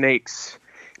snakes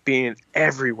being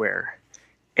everywhere,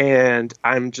 and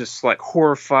I'm just like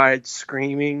horrified,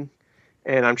 screaming,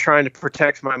 and I'm trying to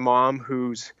protect my mom,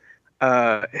 whose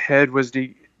head was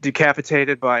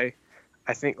decapitated by,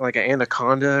 I think, like an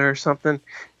anaconda or something.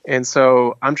 And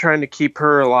so I'm trying to keep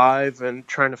her alive and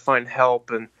trying to find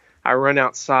help, and I run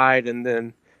outside, and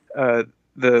then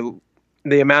the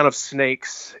amount of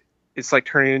snakes, it's like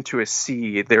turning into a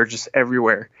sea. They're just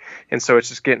everywhere. And so it's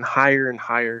just getting higher and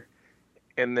higher.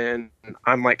 And then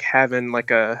I'm like having like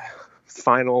a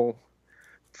final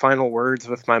words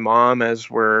with my mom as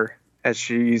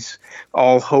she's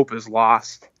all hope is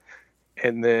lost.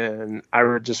 And then I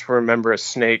would just remember a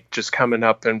snake just coming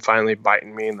up and finally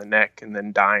biting me in the neck and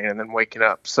then dying and then waking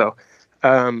up. So,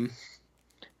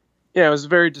 yeah, it was a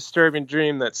very disturbing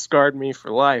dream that scarred me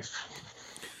for life.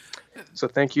 So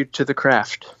thank you to The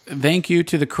Craft. Thank you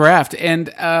to The Craft.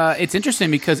 And it's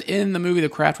interesting because in the movie The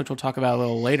Craft, which we'll talk about a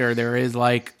little later, there is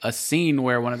like a scene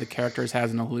where one of the characters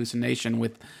has an hallucination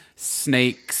with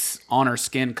snakes on her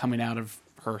skin coming out of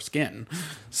her skin.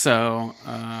 So...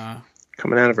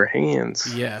 coming out of her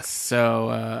hands. Yes,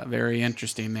 so very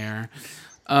interesting there.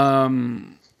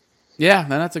 Yeah,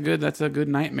 that's a good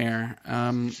nightmare.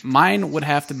 Mine would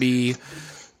have to be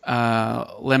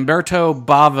Lamberto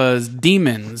Bava's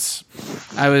Demons.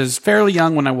 I was fairly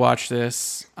young when I watched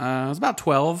this. I was about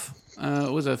 12.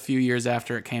 It was a few years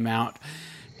after it came out.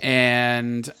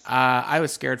 And I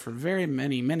was scared for very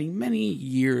many, many, many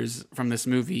years from this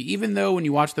movie. Even though when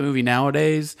you watch the movie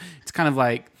nowadays, it's kind of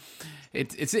like,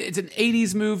 it's an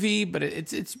 80s movie, but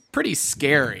it's pretty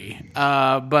scary.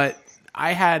 But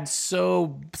I had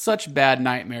such bad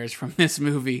nightmares from this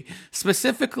movie,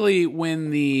 specifically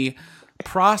when the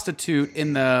prostitute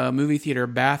in the movie theater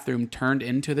bathroom turned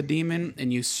into the demon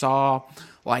and you saw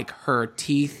like her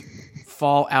teeth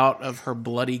fall out of her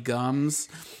bloody gums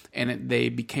and they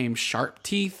became sharp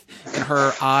teeth and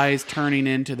her eyes turning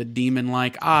into the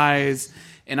demon-like eyes.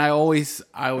 And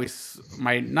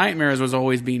my nightmares was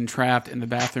always being trapped in the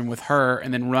bathroom with her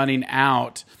and then running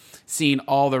out, seeing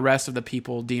all the rest of the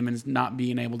people, demons, not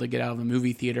being able to get out of the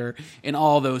movie theater, and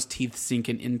all those teeth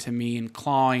sinking into me and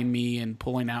clawing me and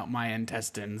pulling out my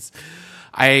intestines.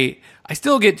 I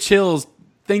still get chills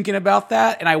thinking about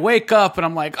that, and I wake up and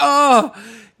I'm like, oh,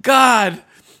 God.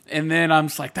 And then I'm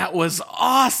just like, that was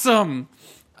awesome.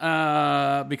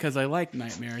 Because I like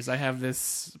nightmares. I have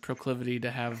this proclivity to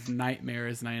have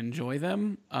nightmares and I enjoy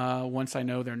them once I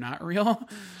know they're not real.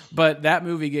 But that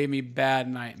movie gave me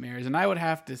bad nightmares, and I would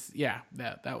have to,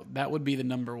 that would be the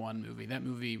number one movie. That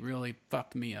movie really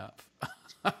fucked me up.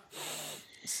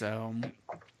 So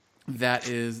that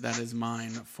is mine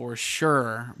for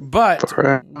sure. But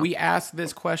we asked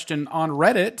this question on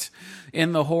Reddit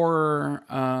in the horror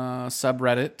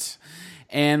subreddit.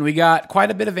 And we got quite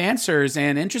a bit of answers.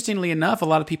 And interestingly enough, a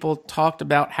lot of people talked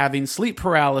about having sleep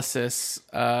paralysis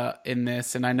in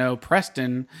this. And I know,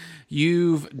 Preston,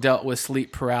 you've dealt with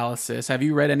sleep paralysis. Have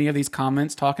you read any of these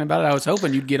comments talking about it? I was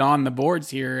hoping you'd get on the boards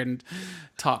here and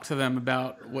talk to them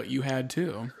about what you had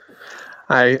too.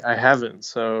 I haven't,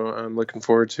 so I'm looking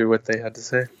forward to what they had to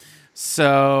say.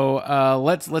 So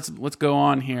let's go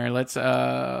on here.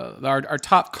 Our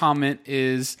top comment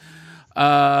is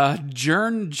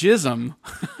Jern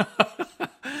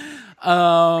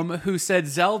who said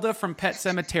Zelda from Pet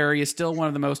Sematary is still one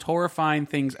of the most horrifying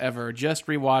things ever. Just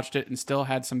rewatched it and still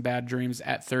had some bad dreams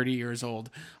at 30 years old.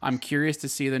 I'm curious to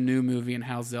see the new movie and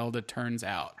how Zelda turns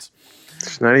out.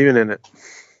 She's not even in it.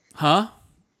 Huh?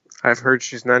 I've heard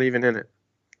she's not even in it.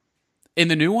 In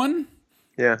the new one?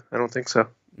 Yeah, I don't think so.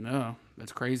 No,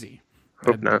 that's crazy.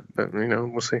 Hope not, but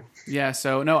we'll see. Yeah,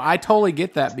 so no, I totally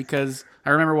get that because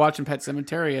I remember watching Pet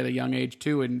Sematary at a young age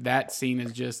too, and that scene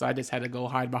is I just had to go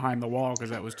hide behind the wall because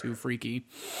that was too freaky.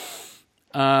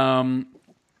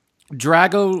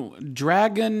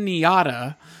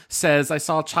 Dragoniata says, I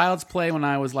saw Child's Play when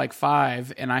I was like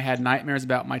 5, and I had nightmares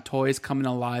about my toys coming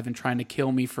alive and trying to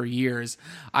kill me for years.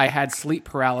 I had sleep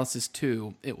paralysis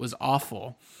too. It was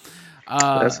awful.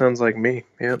 That sounds like me.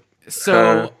 Yep.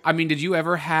 So, I mean, did you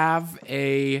ever have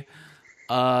a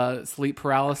sleep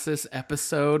paralysis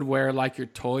episode where like your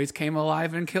toys came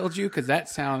alive and killed you? Because that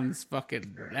sounds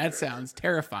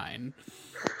terrifying.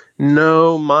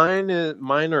 No, mine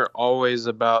are always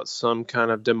about some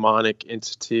kind of demonic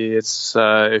entity. It's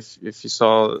if you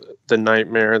saw The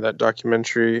Nightmare, that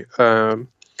documentary, a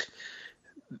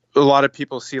lot of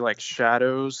people see like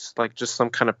shadows, like just some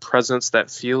kind of presence that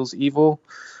feels evil.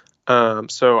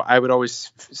 So I would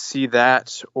always see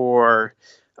that, or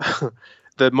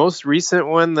The most recent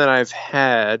one that I've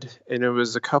had, and it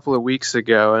was a couple of weeks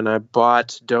ago, and I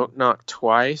bought Don't Knock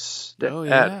Twice Oh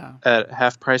yeah. at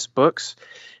Half Price Books.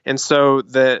 And so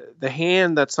the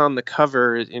hand that's on the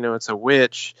cover, it's a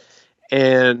witch,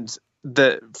 and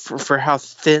for how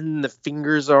thin the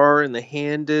fingers are and the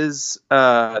hand is,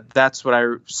 that's what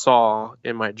I saw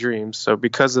in my dreams. So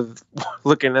because of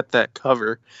looking at that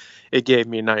cover, it gave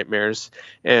me nightmares.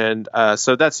 And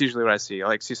so that's usually what I see. I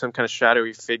like see some kind of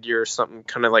shadowy figure or something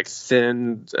kind of like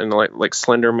thin and like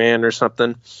Slender Man or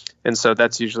something. And so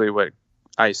that's usually what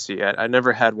I see. I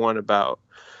never had one about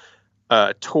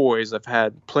toys. I've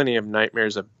had plenty of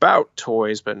nightmares about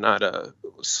toys, but not a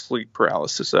sleep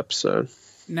paralysis episode.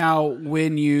 Now,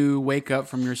 when you wake up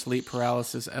from your sleep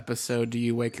paralysis episode, do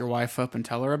you wake your wife up and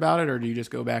tell her about it, or do you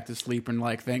just go back to sleep and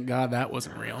like, thank God that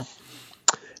wasn't real?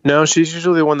 No, she's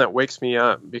usually the one that wakes me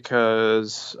up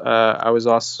because I was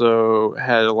also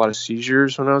had a lot of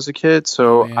seizures when I was a kid.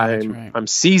 So I'm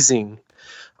seizing,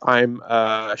 I'm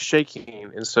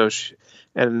shaking, and so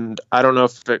and I don't know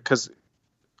if because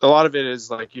a lot of it is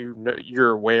like you're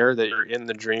aware that you're in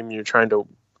the dream, and you're trying to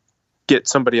get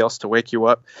somebody else to wake you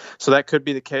up. So that could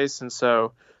be the case, and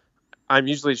so I'm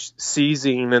usually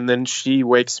seizing, and then she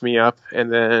wakes me up,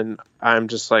 and then I'm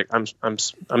just like I'm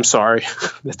sorry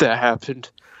that happened.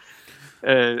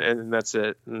 And that's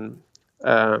it. And,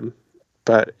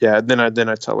 but yeah, then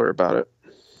I tell her about it.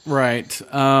 Right.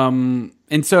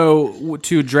 And so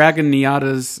to Dragon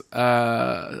Niata's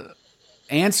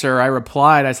answer, I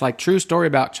replied, I was like, true story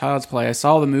about Child's Play. I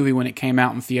saw the movie when it came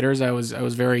out in theaters. I was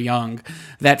very young.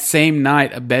 That same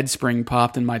night, a bed spring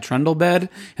popped in my trundle bed,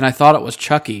 and I thought it was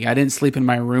Chucky. I didn't sleep in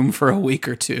my room for a week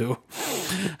or two.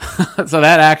 So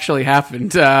that actually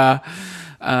happened.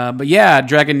 But yeah,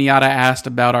 Dragon Niata asked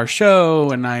about our show,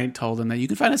 and I told him that you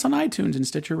can find us on iTunes and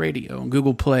Stitcher Radio and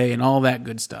Google Play and all that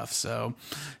good stuff. So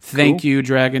thank you,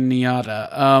 Dragon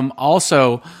Niata.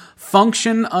 Also,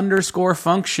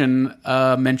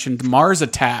 Function_Function mentioned Mars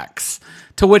Attacks,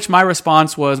 to which my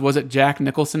response was it Jack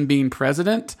Nicholson being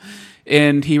president?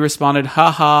 And he responded,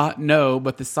 haha, no,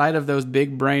 but the sight of those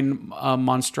big brain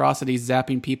monstrosities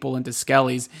zapping people into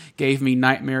skellies gave me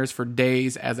nightmares for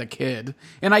days as a kid.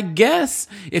 And I guess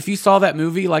if you saw that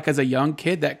movie like as a young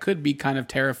kid, that could be kind of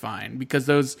terrifying, because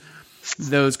those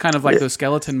kind of like those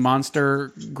skeleton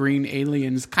monster green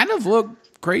aliens kind of look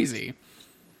crazy.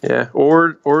 Yeah,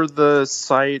 or the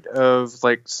sight of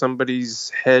like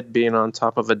somebody's head being on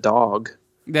top of a dog.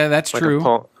 Yeah, that's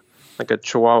true. Like a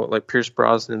chihuahua, like Pierce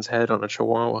Brosnan's head on a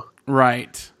chihuahua.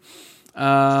 Right.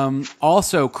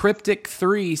 Also, Cryptic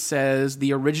 3 says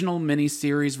the original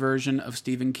miniseries version of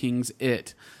Stephen King's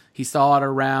It. He saw it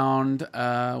around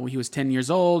when he was 10 years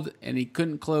old, and he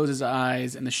couldn't close his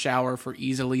eyes in the shower for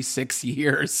easily 6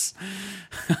 years.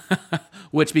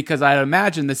 Which, because I'd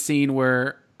imagine the scene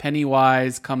where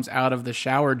Pennywise comes out of the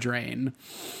shower drain,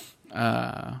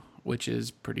 which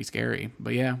is pretty scary.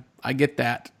 But yeah, I get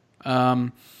that.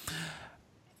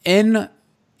 Enmana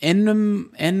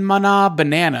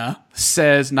Banana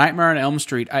says, Nightmare on Elm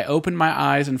Street. I opened my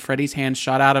eyes and Freddy's hand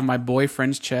shot out of my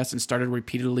boyfriend's chest and started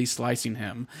repeatedly slicing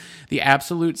him. The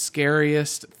absolute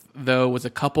scariest, though, was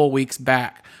a couple weeks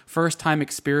back. First time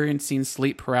experiencing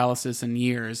sleep paralysis in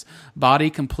years. Body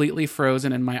completely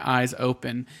frozen and my eyes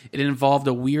open. It involved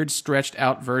a weird stretched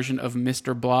out version of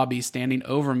Mr. Blobby standing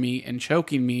over me and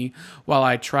choking me while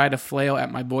I try to flail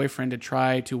at my boyfriend to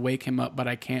try to wake him up, but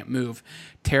I can't move.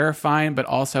 Terrifying, but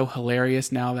also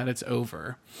hilarious now that it's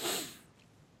over.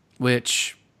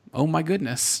 Which, oh my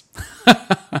goodness.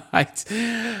 My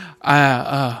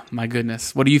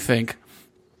goodness. What do you think?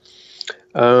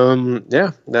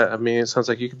 Yeah, it sounds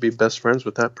like you could be best friends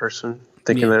with that person,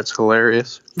 thinking that it's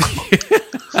hilarious.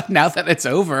 Now that it's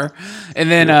over.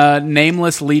 And then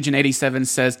Nameless Legion 87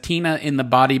 says Tina in the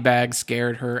body bag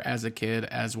scared her as a kid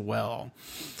as well.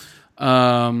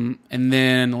 And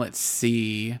then let's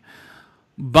see.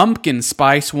 Bumpkin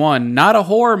Spice 1, not a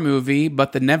horror movie,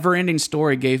 but the never-ending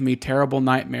story gave me terrible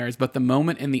nightmares. But the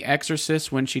moment in The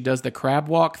Exorcist when she does the crab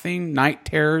walk thing, night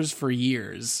terrors for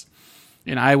years.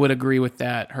 And I would agree with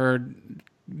that. Her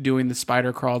doing the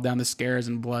spider crawl down the stairs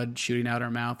and blood shooting out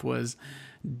her mouth was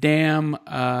damn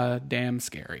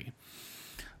scary.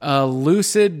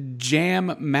 Lucid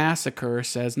Jam Massacre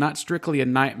says, not strictly a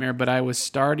nightmare, but I was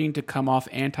starting to come off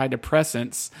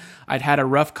antidepressants. I'd had a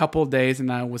rough couple of days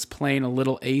and I was playing a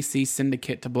little AC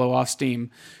Syndicate to blow off steam.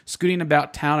 Scooting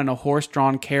about town in a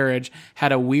horse-drawn carriage,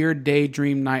 had a weird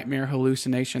daydream nightmare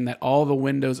hallucination that all the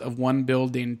windows of one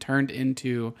building turned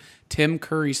into Tim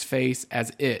Curry's face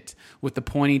as it, with the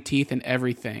pointy teeth and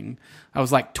everything. I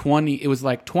was like 20. It was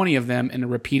like 20 of them in a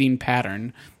repeating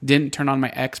pattern. Didn't turn on my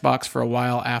Xbox for a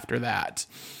while after that.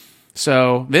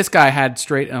 So this guy had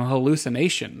straight a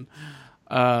hallucination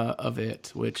of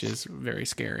it, which is very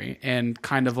scary and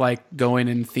kind of like going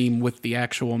in theme with the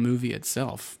actual movie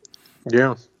itself.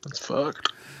 Yeah, that's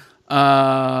fucked.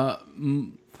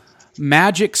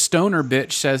 Magic Stoner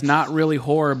Bitch says, not really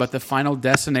horror, but the Final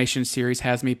Destination series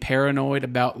has me paranoid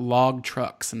about log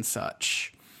trucks and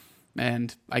such.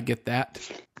 And I get that.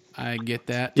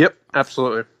 Yep,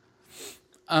 absolutely.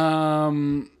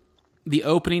 The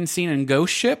opening scene in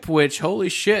Ghost Ship, which, holy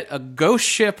shit, a Ghost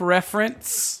Ship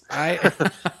reference.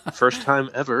 First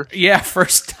time ever. Yeah,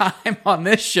 first time on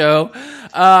this show.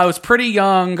 I was pretty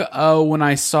young when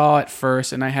I saw it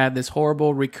first, and I had this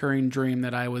horrible recurring dream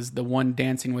that I was the one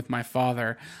dancing with my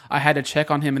father. I had to check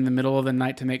on him in the middle of the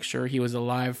night to make sure he was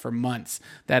alive for months.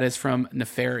 That is from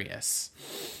Nefarious,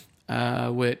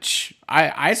 which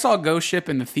I saw Ghost Ship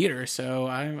in the theater, so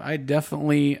I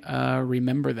definitely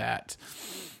remember that.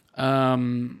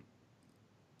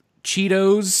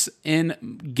 Cheetos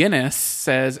in Guinness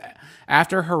says,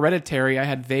 after Hereditary, I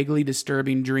had vaguely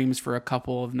disturbing dreams for a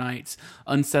couple of nights.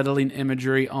 Unsettling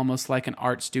imagery, almost like an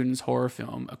art student's horror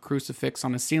film. A crucifix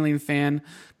on a ceiling fan,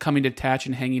 coming detached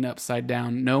and hanging upside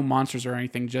down. No monsters or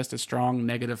anything, just a strong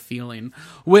negative feeling.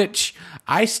 Which,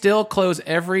 I still close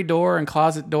every door and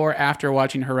closet door after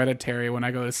watching Hereditary when I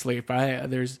go to sleep. I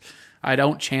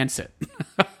don't chance it.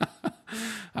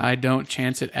 I don't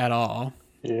chance it at all.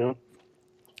 Yeah.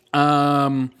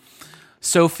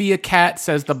 Sophia Cat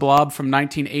says The Blob from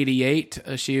 1988.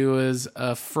 She was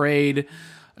afraid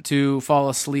to fall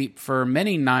asleep for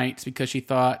many nights because she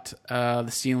thought the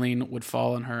ceiling would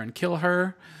fall on her and kill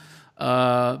her.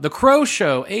 The Crow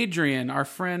Show, Adrian, our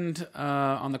friend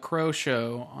on The Crow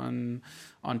Show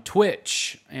on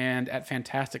Twitch and at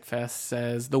Fantastic Fest,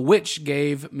 says, The witch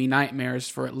gave me nightmares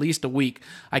for at least a week.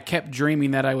 I kept dreaming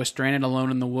that I was stranded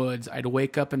alone in the woods. I'd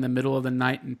wake up in the middle of the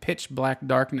night in pitch black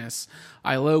darkness.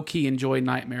 I low-key enjoy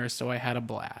nightmares, so I had a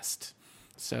blast.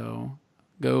 So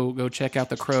go check out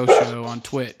The Crow Show on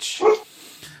Twitch.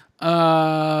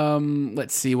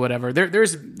 Let's see, whatever.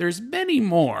 There's many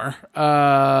more.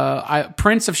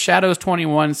 Prince of Shadows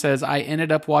 21 says, I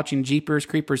ended up watching Jeepers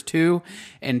Creepers 2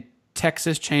 and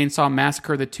Texas Chainsaw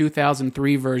Massacre, the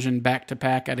 2003 version, back to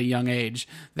back at a young age.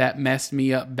 That messed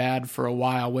me up bad for a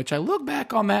while, which I look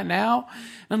back on that now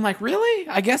and I'm like, really?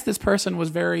 I guess this person was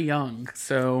very young.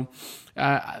 So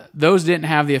those didn't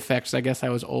have the effects. I guess I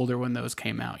was older when those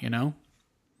came out, you know?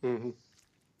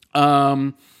 Mm-hmm.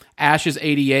 Ashes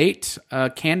 88.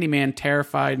 Candyman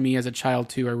terrified me as a child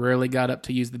too. I rarely got up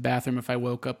to use the bathroom if I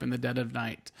woke up in the dead of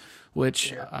night,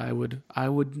 which yeah. I would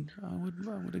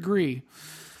agree.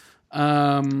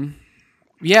 Going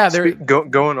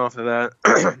off of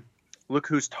that. Look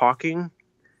Who's Talking.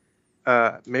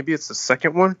 Maybe it's the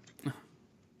second one.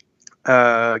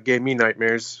 Gave me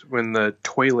nightmares when the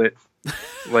toilet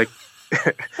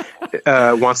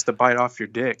wants to bite off your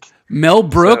dick. Mel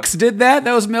Brooks did that?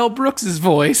 That was Mel Brooks'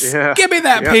 voice. Yeah. Give me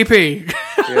that pee-pee.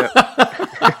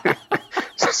 Yeah.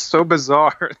 So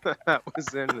bizarre that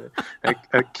was in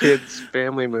a kid's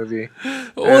family movie.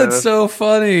 Oh, it's so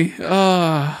funny.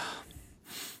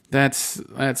 That's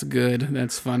good.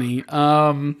 That's funny.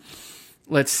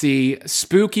 Let's see.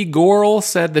 Spooky Goral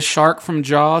said the shark from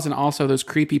Jaws and also those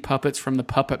creepy puppets from the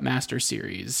Puppet Master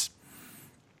series.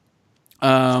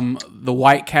 The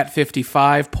White Cat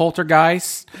 55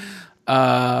 Poltergeist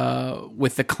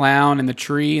with the clown in the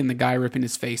tree and the guy ripping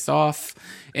his face off.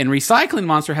 And Recycling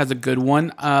Monster has a good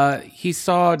one. He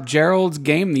saw Gerald's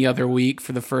Game the other week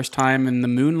for the first time, and the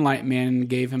Moonlight Man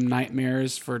gave him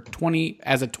nightmares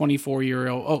as a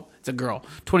 24-year-old. Oh, it's a girl,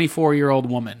 24-year-old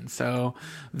woman. So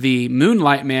the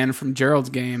Moonlight Man from Gerald's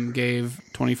Game gave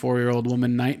 24-year-old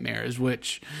woman nightmares,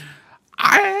 which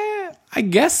I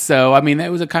guess so. I mean,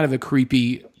 that was a kind of a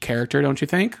creepy character, don't you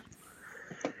think?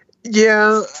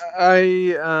 Yeah,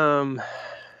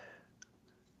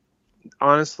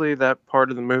 honestly, that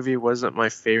part of the movie wasn't my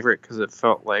favorite because it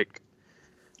felt like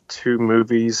two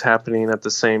movies happening at the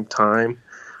same time.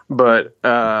 But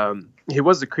he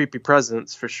was a creepy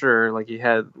presence for sure. Like he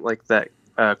had like that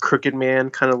crooked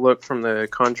man kind of look from the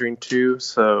Conjuring 2.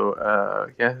 So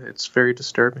yeah, it's very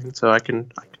disturbing. So I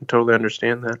can totally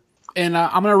understand that. And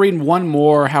I'm going to read one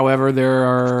more. However, there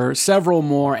are several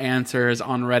more answers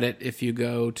on Reddit. If you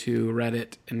go to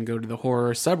Reddit and go to the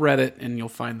horror subreddit, and you'll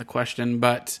find the question.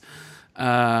 But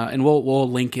and we'll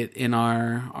link it in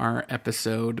our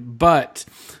episode. But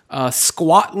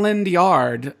Squatland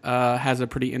Yard has a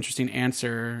pretty interesting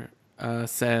answer.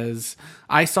 says,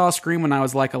 I saw Scream when I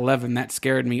was like 11. That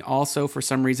scared me. Also, for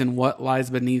some reason, What Lies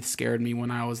Beneath scared me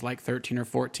when I was like 13 or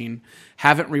 14.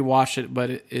 Haven't rewatched it, but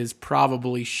it is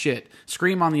probably shit.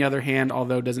 Scream, on the other hand,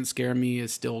 although it doesn't scare me,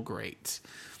 is still great.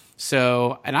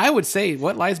 So, and I would say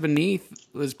What Lies Beneath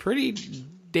was pretty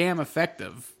damn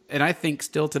effective. And I think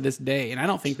still to this day. And I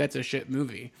don't think that's a shit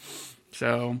movie.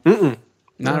 So,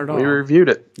 not at all. We reviewed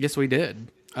it. Yes, we did.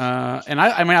 And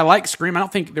I mean, I like Scream. I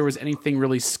don't think there was anything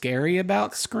really scary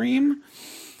about Scream.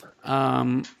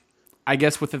 I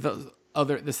guess with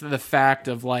the fact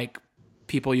of like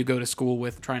people you go to school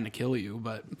with trying to kill you,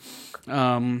 but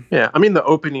yeah, I mean the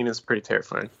opening is pretty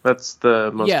terrifying. That's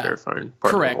the most terrifying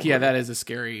part. Correct. Yeah, that is a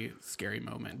scary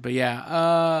moment. But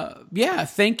yeah,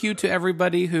 thank you to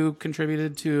everybody who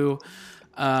contributed to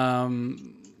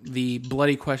the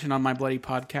bloody question on My Bloody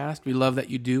Podcast. We love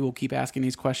that you do. We'll keep asking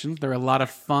these questions. They're a lot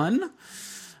of fun.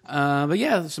 But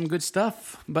yeah, some good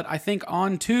stuff. But I think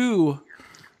on to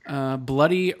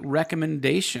bloody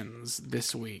recommendations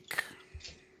this week.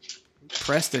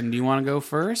 Preston, do you want to go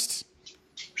first?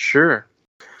 Sure.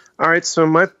 All right, so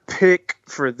my pick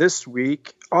for this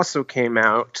week also came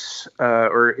out,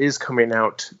 or is coming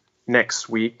out next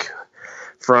week,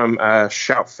 from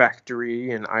Shout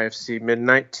Factory and IFC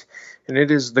Midnight. And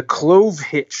it is The Clove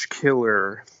Hitch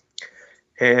Killer.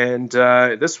 And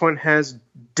this one has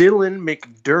Dylan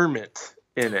McDermott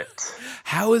in it.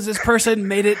 How has this person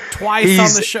made it twice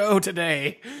on the show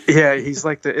today? Yeah, he's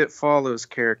like the It Follows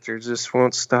character. Just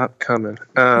won't stop coming.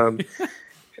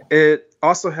 It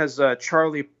also has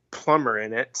Charlie Plummer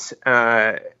in it.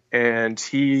 And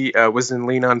he was in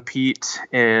Lean on Pete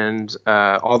and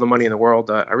All the Money in the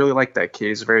World. I really like that kid.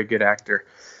 He's a very good actor.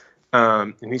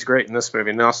 And he's great in this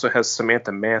movie. And it also has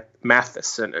Samantha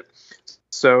Mathis in it.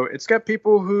 So it's got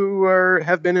people who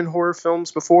have been in horror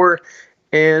films before.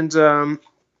 And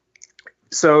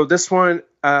so this one,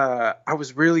 I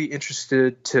was really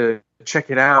interested to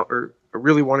check it out, or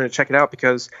really wanted to check it out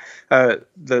because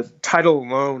the title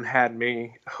alone had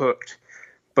me hooked.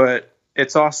 But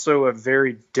it's also a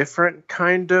very different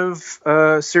kind of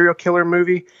serial killer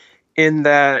movie in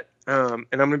that, and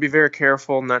I'm going to be very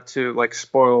careful not to like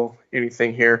spoil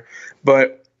anything here,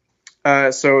 but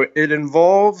so it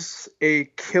involves a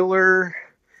killer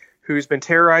who's been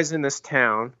terrorizing this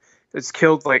town. It's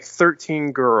killed like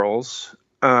 13 girls,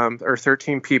 or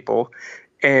 13 people,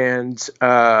 and just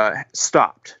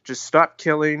stopped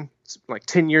killing. Like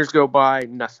 10 years go by,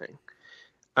 nothing.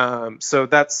 So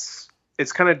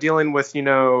it's kind of dealing with,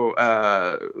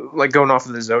 like going off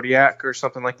of the Zodiac or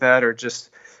something like that, or just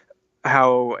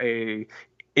how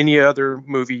any other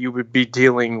movie you would be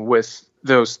dealing with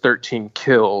those 13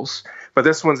 kills. But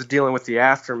this one's dealing with the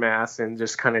aftermath and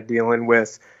just kind of dealing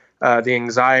with the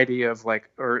anxiety of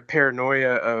or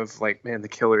paranoia of man, the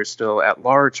killer is still at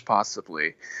large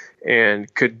possibly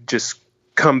and could just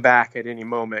come back at any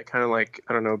moment. Kind of like,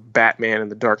 I don't know, Batman and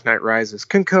The Dark Knight Rises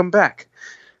can come back.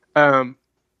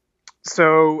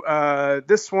 So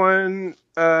this one,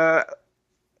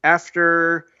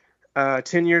 after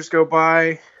 10 years go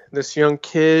by, this young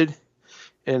kid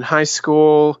in high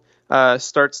school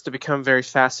starts to become very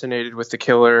fascinated with the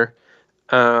killer.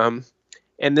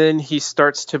 And then he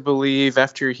starts to believe,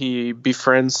 after he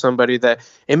befriends somebody, that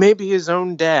it may be his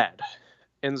own dad.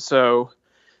 And so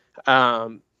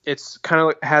it's kind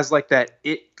of has like that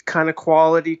it kind of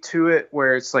quality to it,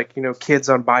 where it's like, kids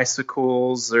on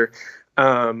bicycles or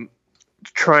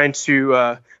trying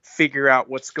to figure out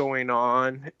what's going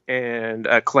on and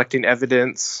collecting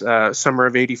evidence, summer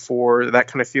of '84, that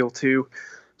kind of feel too.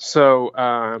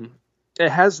 So it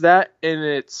has that, and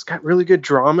it's got really good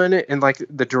drama in it, and like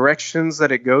the directions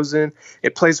that it goes in,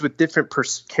 it plays with different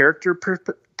character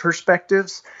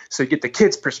perspectives. So you get the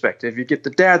kid's perspective, you get the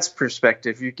dad's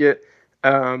perspective, you get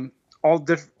all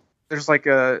different. There's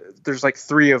like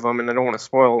three of them, and I don't want to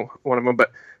spoil one of them,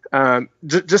 but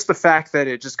just the fact that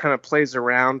it just kind of plays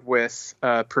around with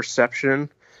perception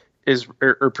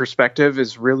or perspective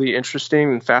is really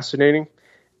interesting and fascinating.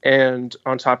 And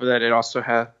on top of that, it also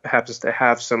happens to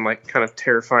have some like kind of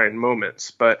terrifying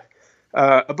moments. But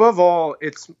above all,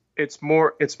 it's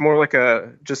more like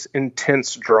a just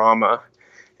intense drama.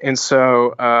 And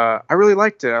so I really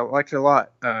liked it. I liked it a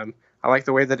lot. I like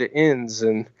the way that it ends,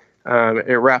 and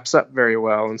it wraps up very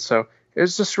well. And so it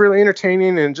was just really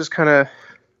entertaining and just kind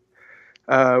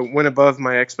of went above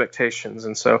my expectations.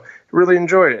 And so really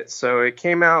enjoyed it. So it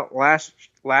came out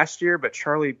last year, but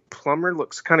Charlie Plummer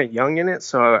looks kind of young in it.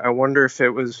 So I wonder if it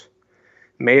was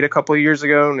made a couple of years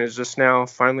ago and is just now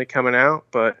finally coming out.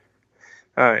 But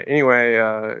anyway,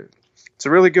 it's a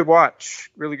really good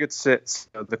watch, really good sit.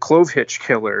 The Clove Hitch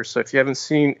Killer. So if you haven't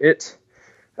seen it,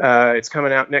 It's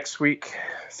coming out next week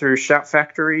through Shout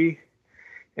Factory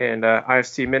and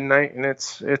IFC Midnight, and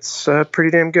it's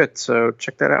pretty damn good. So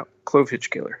check that out. Clove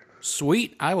Hitch Killer.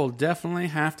 Sweet. I will definitely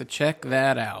have to check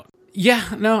that out.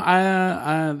 Yeah,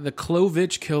 no, the Clove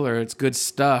Hitch Killer, it's good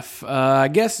stuff. I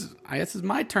guess it's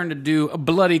my turn to do a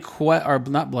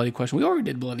not bloody question. We already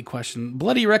did bloody question.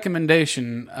 Bloody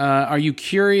recommendation. Are you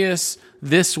curious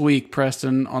this week,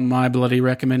 Preston, on my bloody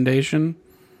recommendation?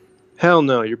 Hell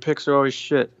no, your picks are always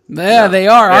shit. Yeah, no. They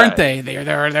are, aren't they? They're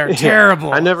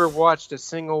terrible. I never watched a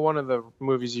single one of the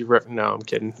movies you No, I'm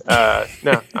kidding.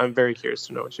 No, I'm very curious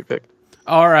to know what you picked.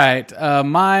 All right.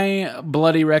 My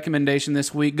bloody recommendation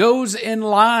this week goes in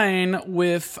line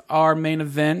with our main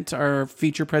event, our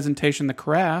feature presentation, The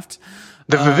Craft.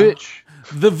 The Vavitch.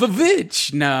 The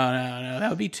Vavitch. No. That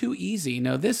would be too easy.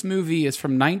 No, this movie is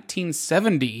from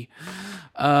 1970.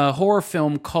 A horror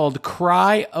film called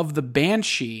Cry of the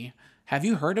Banshee. Have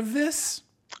you heard of this?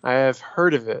 I have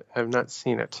heard of it. I have not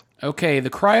seen it. Okay, The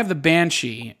Cry of the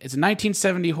Banshee is a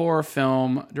 1970 horror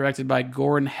film directed by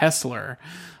Gordon Hessler.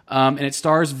 And it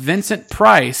stars Vincent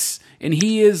Price, and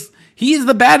he is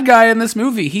the bad guy in this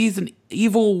movie. He's an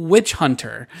evil witch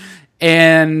hunter,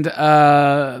 and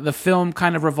the film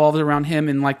kind of revolves around him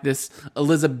in like this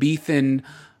Elizabethan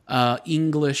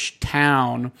English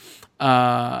town.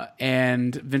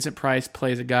 And Vincent Price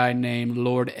plays a guy named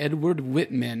Lord Edward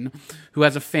Whitman, who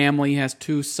has a family, he has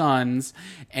 2 sons,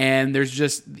 and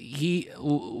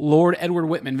Lord Edward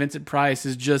Whitman, Vincent Price,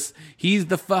 he's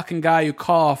the fucking guy you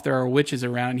call if there are witches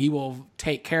around. He will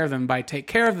take care of them. By take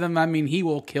care of them, I mean he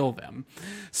will kill them.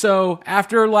 So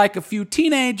after like a few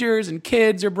teenagers and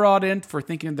kids are brought in for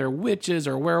thinking they're witches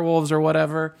or werewolves or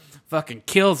whatever, fucking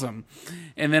kills them.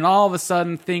 And then all of a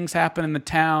sudden things happen in the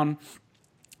town.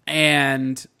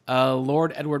 And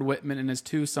Lord Edward Whitman and his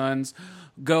 2 sons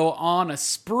go on a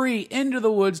spree into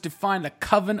the woods to find a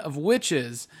coven of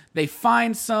witches. They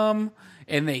find some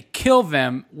and they kill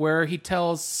them, where he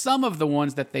tells some of the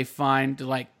ones that they find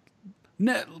to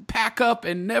pack up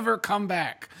and never come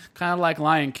back. Kind of like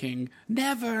Lion King.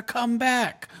 Never come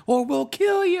back or we'll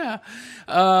kill you.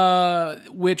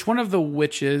 Which one of the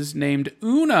witches named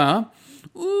Una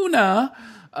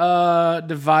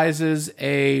devises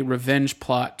a revenge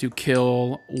plot to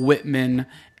kill Whitman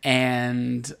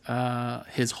and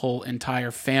his whole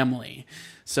entire family.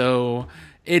 So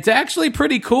it's actually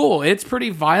pretty cool. It's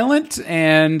pretty violent,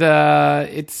 and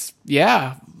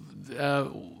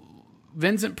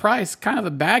Vincent Price, kind of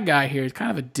the bad guy here. He's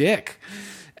kind of a dick.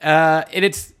 And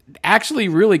it's actually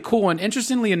really cool. And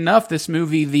interestingly enough, this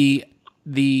movie,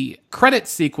 the credit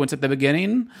sequence at the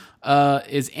beginning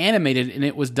is animated, and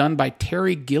it was done by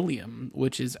Terry Gilliam,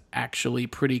 which is actually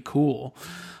pretty cool.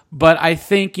 But I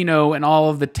think, in all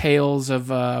of the tales of,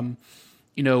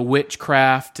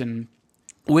 witchcraft and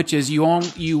witches,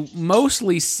 you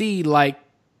mostly see, like,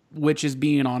 witches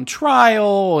being on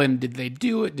trial, and did they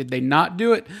do it, did they not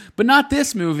do it? But not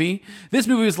this movie. This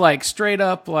movie is, like, straight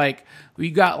up, like, we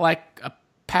got, like, a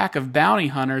pack of bounty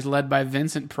hunters led by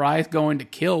Vincent Price going to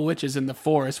kill witches in the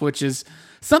forest, which is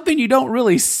something you don't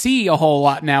really see a whole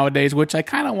lot nowadays, which I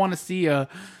kind of want to see a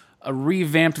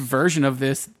revamped version of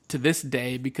this to this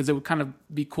day, because it would kind of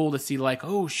be cool to see, like,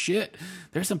 oh shit,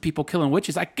 there's some people killing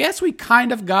witches. I guess we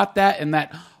kind of got that in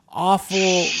that awful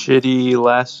shitty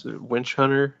Last Witch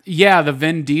Hunter. Yeah, the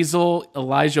Vin Diesel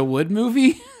Elijah Wood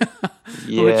movie.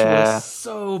 Yeah. Which was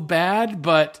so bad,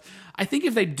 but I think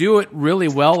if they do it really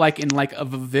well, like in like a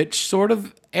Vavitch sort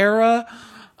of era,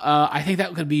 I think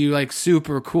that could be like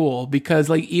super cool, because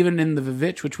like even in the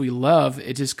Vavitch, which we love,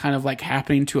 it's just kind of like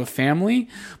happening to a family,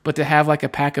 but to have like a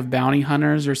pack of bounty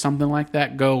hunters or something like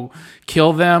that go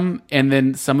kill them, and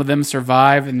then some of them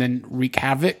survive and then wreak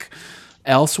havoc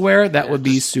elsewhere, that would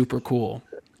be super cool.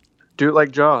 Do it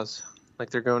like Jaws. Like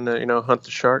they're going to, hunt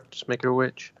the shark, just make it a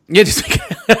witch. Yeah, just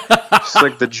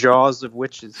like the Jaws of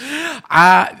witches.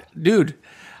 Dude,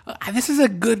 this is a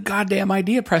good goddamn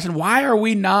idea, Preston. Why are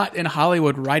we not in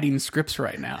Hollywood writing scripts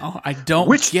right now? I don't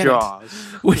get Jaws?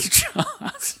 It. Which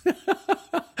Jaws?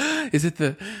 Is it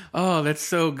that's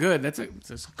so good. That's a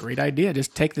great idea.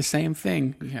 Just take the same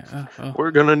thing. Yeah.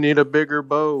 We're going to need a bigger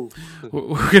bow.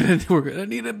 We're gonna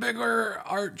need a bigger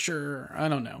archer. I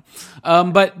don't know.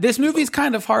 But this movie's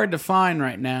kind of hard to find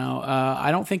right now.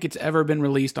 I don't think it's ever been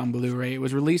released on Blu-ray. It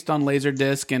was released on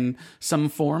Laserdisc and some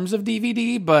forms of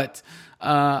DVD, but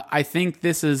I think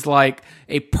this is like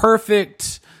a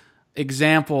perfect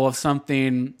example of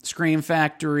something Scream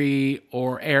Factory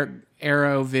or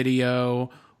Arrow Video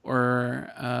or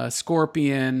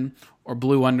Scorpion or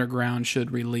Blue Underground should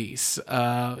release.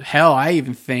 Hell, I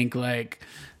even think like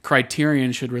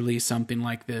Criterion should release something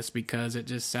like this, because it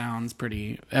just sounds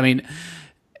pretty... I mean,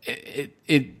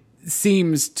 it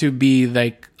seems to be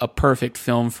like a perfect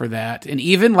film for that. And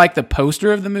even like the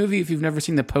poster of the movie, if you've never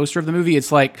seen the poster of the movie,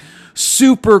 it's like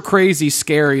super crazy,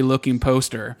 scary looking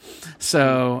poster.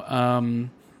 So,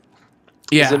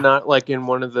 yeah. Is it not like in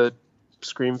one of the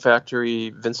Scream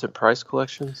Factory Vincent Price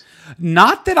collections?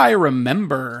 Not that I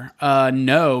remember.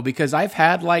 No, because I've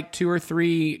had like 2 or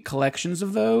 3 collections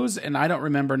of those, and I don't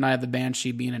remember Night of the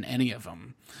Banshee being in any of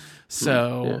them.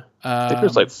 So I think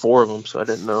there's like 4 of them, so I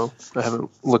didn't know. I haven't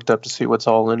looked up to see what's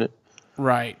all in it.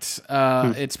 Right.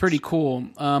 It's pretty cool.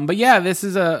 But yeah, this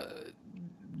is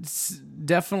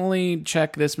definitely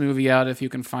check this movie out if you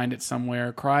can find it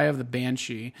somewhere. Cry of the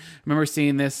Banshee. I remember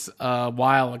seeing this a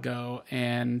while ago,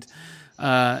 and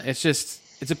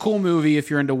it's a cool movie if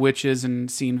you're into witches and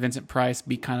seeing Vincent Price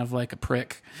be kind of like a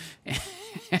prick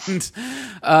and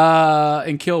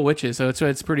kill witches. So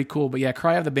it's pretty cool. But yeah,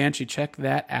 Cry of the Banshee, check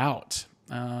that out.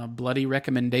 Bloody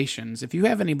recommendations. If you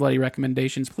have any bloody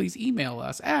recommendations, please email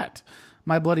us at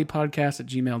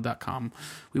mybloodypodcast@gmail.com.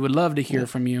 We would love to hear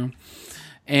from you.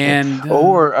 And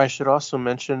or I should also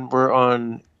mention we're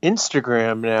on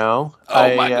Instagram now.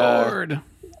 Oh my lord!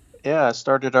 Yeah, I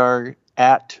started our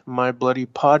at My Bloody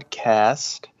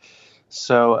Podcast.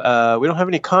 So we don't have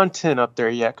any content up there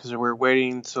yet because we're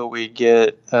waiting until we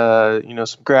get some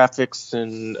graphics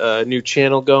and a new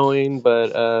channel going.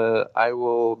 But I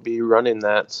will be running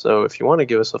that. So if you want to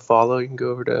give us a follow, you can go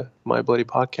over to My Bloody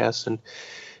Podcast. And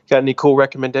got any cool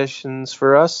recommendations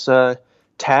for us?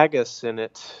 Tag us in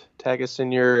it. Tag us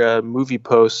in your movie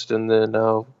post, and then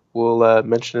we'll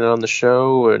mention it on the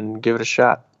show and give it a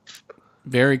shot.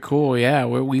 Very cool. Yeah,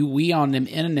 we on them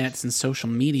internets and social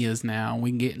medias now. We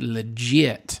get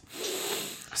legit.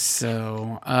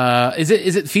 So, is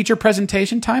it feature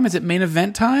presentation time? Is it main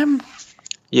event time?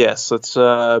 Yes. Let's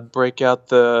break out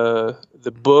the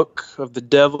book of the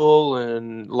devil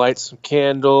and light some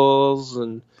candles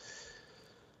and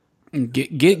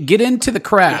get into the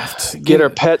craft. Get our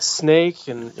pet snake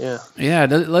and yeah.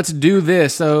 Let's do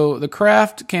this. So The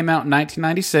Craft came out in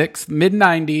 1996, mid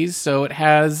 90s. So it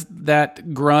has that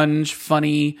grunge,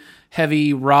 funny,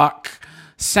 heavy rock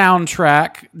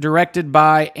soundtrack, directed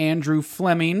by Andrew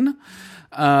Fleming,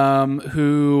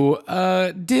 who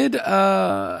did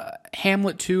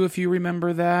Hamlet 2, if you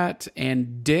remember that,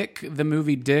 and Dick, the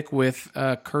movie Dick with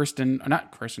Kirsten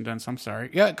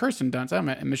Dunst,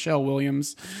 and Michelle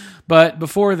Williams. But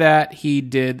before that, he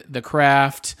did The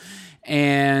Craft.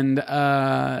 And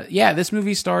this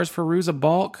movie stars Fairuza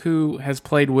Balk, who has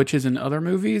played witches in other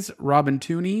movies, Robin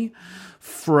Tunney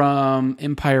from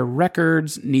Empire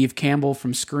Records, Neve Campbell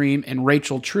from Scream, and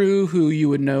Rachel True, who you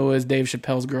would know as Dave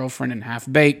Chappelle's girlfriend in Half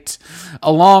Baked,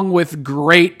 along with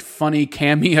great funny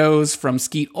cameos from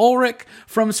Skeet Ulrich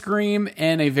from Scream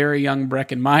and a very young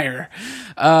Breckin Meyer.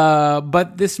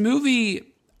 But this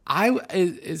movie, when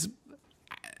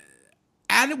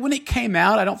it came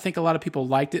out, I don't think a lot of people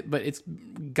liked it, but it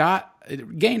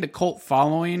gained a cult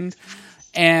following.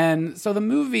 And so the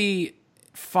movie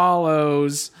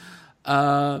follows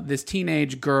this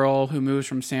teenage girl who moves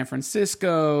from San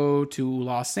Francisco to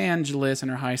Los Angeles in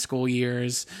her high school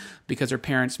years because her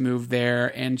parents moved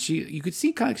there, and you could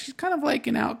see she's kind of like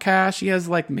an outcast. She has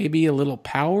like maybe a little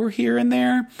power here and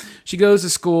there. She goes to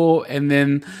school, and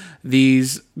then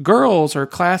these girls, her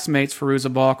classmates,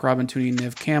 Fairuza Balk, Robin Tunney,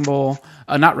 Neve Campbell,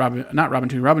 not Robin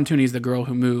Tunney. Robin Tunney is the girl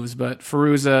who moves, but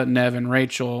Fairuza, Neve, and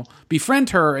Rachel befriend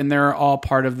her, and they're all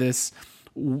part of this.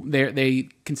 They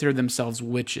consider themselves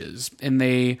witches, and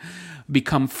they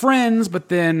become friends, but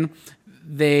then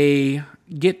they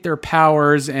get their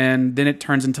powers, and then it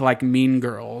turns into like Mean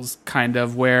Girls, kind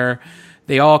of, where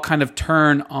they all kind of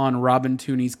turn on Robin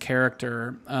Tunney's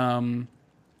character. And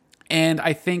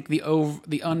I think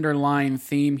the underlying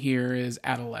theme here is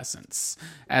adolescence,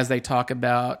 as they talk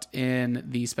about in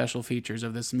the special features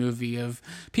of this movie, of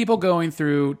people going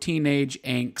through teenage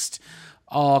angst,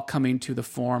 all coming to the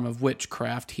form of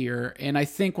witchcraft here. And I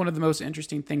think one of the most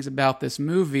interesting things about this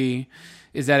movie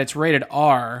is that it's rated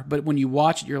R, but when you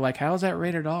watch it, you're like, how is that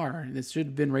rated R? This should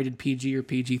have been rated PG or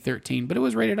PG-13. But it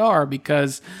was rated R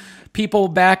because people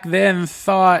back then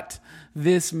thought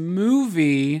this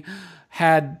movie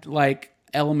had like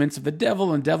elements of the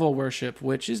devil and devil worship,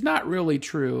 which is not really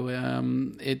true.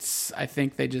 I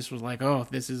think they just was like, oh,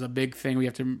 this is a big thing, we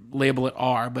have to label it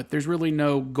R, but there's really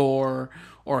no gore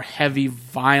or heavy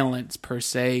violence per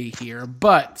se here.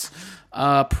 But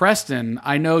Preston,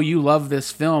 I know you love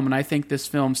this film, and I think this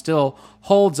film still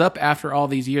holds up after all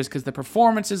these years because the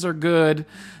performances are good,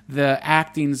 the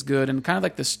acting's good, and kind of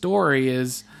like the story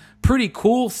is pretty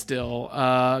cool still,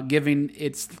 giving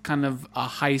it's kind of a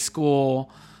high school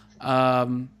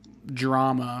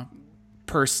drama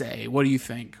per se. What do you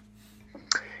think?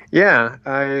 Yeah,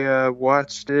 I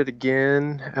watched it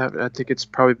again. I think it's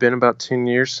probably been about 10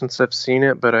 years since I've seen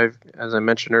it, but as I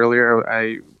mentioned earlier,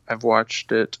 I've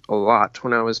watched it a lot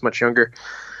when I was much younger.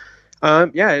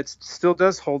 Yeah, it still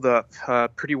does hold up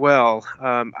pretty well.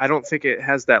 I don't think it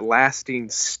has that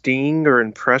lasting sting or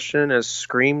impression as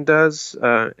Scream does.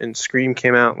 And Scream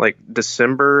came out like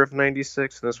December of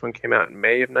 '96, and this one came out in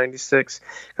May of '96.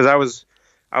 Because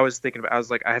I was thinking about, I was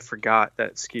like, I forgot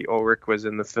that Skeet Ulrich was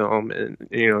in the film, and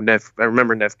I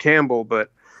remember Nev Campbell, but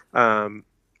I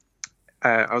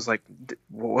was like,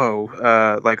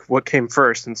 whoa, like what came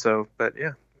first? And so, but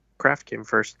yeah, Kraft came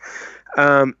first.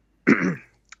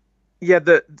 Yeah,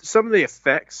 some of the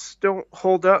effects don't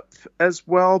hold up as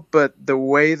well, but the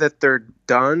way that they're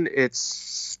done, it's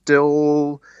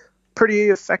still pretty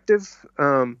effective.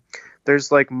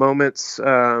 There's like moments.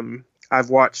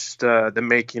 I've watched the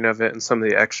making of it and some of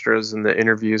the extras and the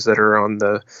interviews that are on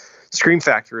the Scream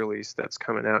Factory release that's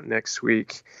coming out next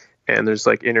week. And there's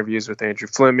like interviews with Andrew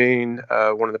Fleming,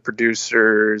 one of the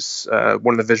producers,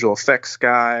 one of the visual effects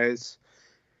guys,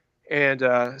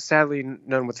 and sadly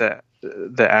none with the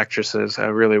actresses. I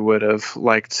really would have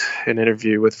liked an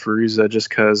interview with Fairuza just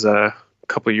because a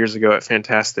couple of years ago at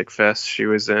Fantastic Fest, she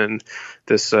was in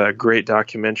this great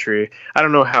documentary. I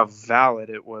don't know how valid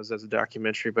it was as a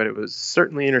documentary, but it was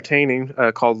certainly entertaining,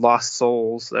 called Lost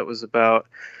Souls. That was about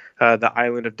the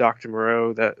island of Dr.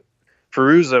 Moreau that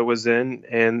Fairuza was in.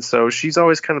 And so she's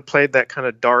always kind of played that kind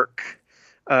of dark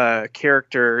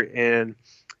character, and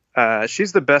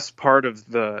she's the best part of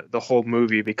the whole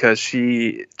movie because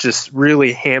she just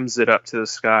really hams it up to the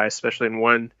sky, especially in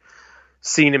one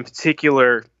scene in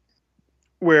particular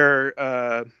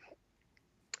where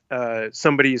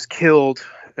somebody is killed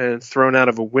and thrown out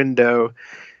of a window.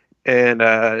 And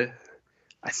I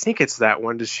think it's that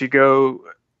one. She goes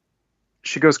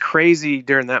crazy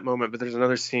during that moment, but there's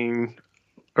another scene,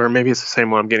 or maybe it's the same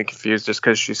one. I'm getting confused just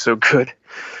because she's so good,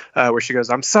 where she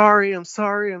goes, I'm sorry. And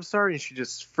she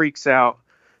just freaks out.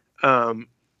 Yeah,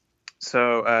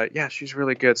 she's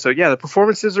really good. So yeah, the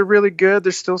performances are really good.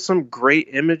 There's still some great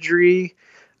imagery.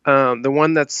 The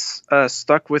one that's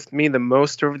stuck with me the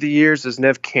most over the years is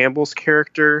Nev Campbell's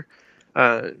character.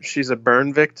 She's a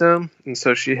burn victim, and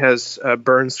so she has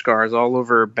burn scars all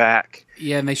over her back.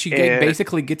 Yeah, and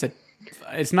basically gets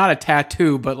it's not a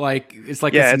tattoo, but like it's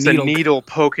like it's a needle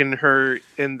poking her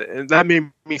and that made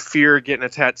me fear getting a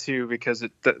tattoo because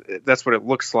that's what it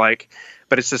looks like,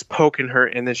 but it's just poking her,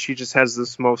 and then she just has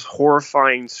this most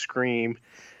horrifying scream,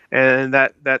 and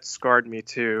that scarred me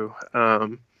too.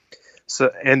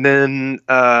 So, and then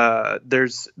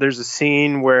there's a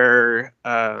scene where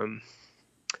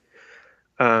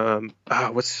what's her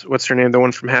name? The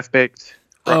one from Half Baked.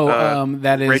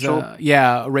 That is Rachel.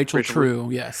 Rachel True.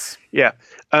 Yes. Yeah.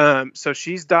 So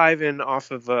she's diving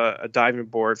off of a diving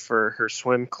board for her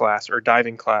swim class or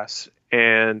diving class,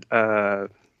 and Ben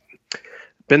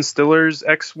Stiller's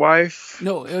ex-wife.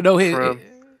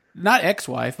 Not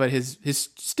ex-wife, but his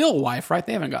still wife, right?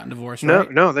 They haven't gotten divorced,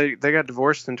 right? No, they got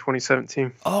divorced in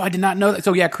 2017. Oh, I did not know that.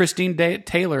 So yeah, Christine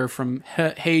Taylor from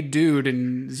Hey Dude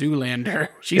and Zoolander.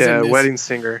 She's in this. Wedding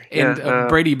Singer. And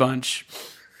Brady Bunch.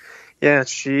 Yeah,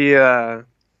 she's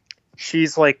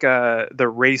like the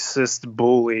racist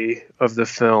bully of the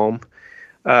film.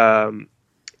 And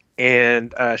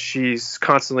she's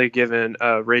constantly giving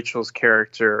Rachel's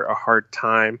character a hard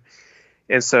time.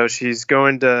 And so she's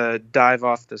going to dive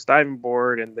off this diving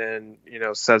board and then,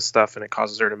 says stuff and it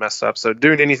causes her to mess up. So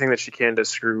doing anything that she can to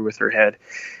screw with her head.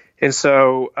 And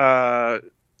so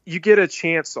you get a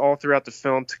chance all throughout the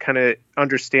film to kind of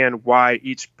understand why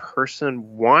each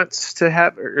person wants to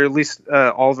have, or at least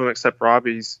all of them except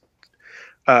Robbie's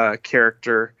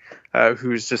character,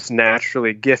 who's just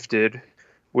naturally gifted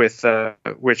with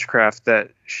witchcraft,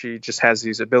 that she just has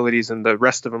these abilities, and the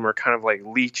rest of them are kind of like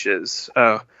leeches.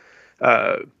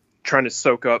 Trying to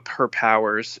soak up her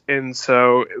powers. And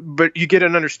so, but you get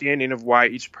an understanding of why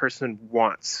each person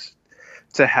wants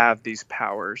to have these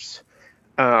powers.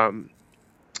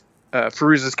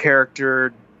 Fairuza's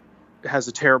character has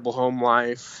a terrible home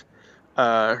life.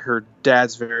 Her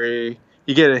dad's you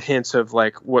get a hint of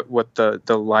like what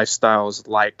the lifestyle is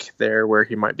like there, where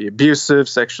he might be abusive,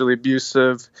 sexually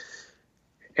abusive.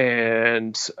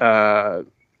 And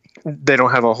they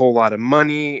don't have a whole lot of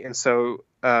money. And so,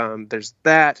 there's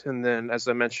that. And then, as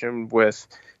I mentioned, with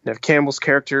Nev Campbell's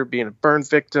character being a burn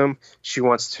victim, she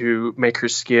wants to make her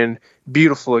skin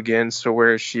beautiful again, so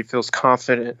where she feels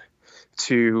confident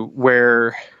to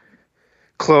wear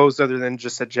clothes other than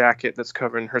just a jacket that's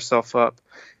covering herself up.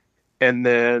 And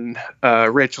then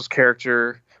Rachel's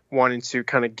character wanting to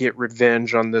kind of get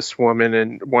revenge on this woman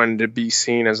and wanting to be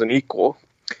seen as an equal.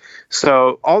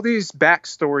 So all these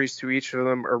backstories to each of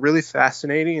them are really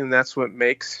fascinating, and that's what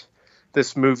makes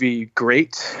this movie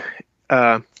great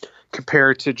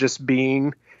compared to just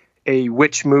being a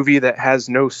witch movie that has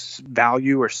no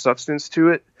value or substance to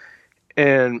it.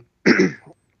 And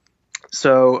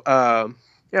so,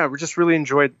 we just really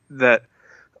enjoyed that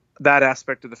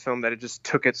aspect of the film, that it just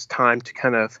took its time to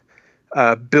kind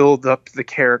of build up the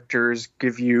characters,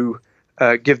 give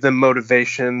them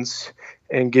motivations,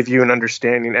 and give you an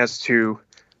understanding as to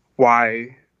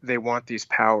why they want these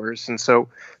powers. And so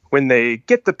when they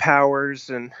get the powers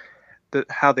and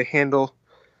how they handle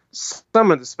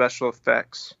some of the special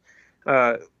effects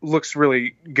looks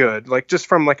really good. Like just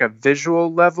from like a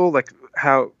visual level, like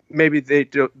how maybe they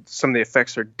do, some of the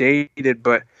effects are dated,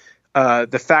 but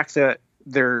the fact that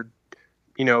they're,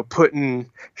 putting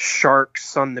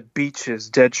sharks on the beaches,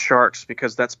 dead sharks,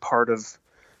 because that's part of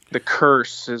the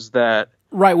curse, is that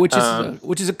right, which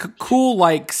is a cool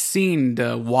like scene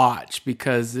to watch,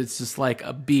 because it's just like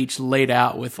a beach laid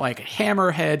out with like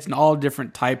hammerheads and all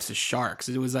different types of sharks.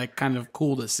 It was like kind of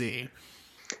cool to see.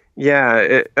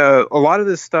 Yeah, a lot of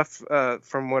this stuff,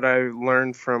 from what I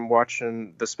learned from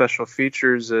watching the special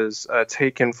features, is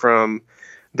taken from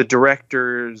the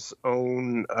director's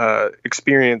own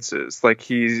experiences. Like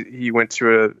he went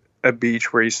to a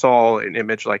beach where he saw an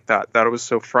image like that. That was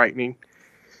so frightening.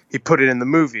 He put it in the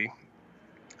movie.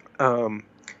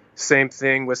 Same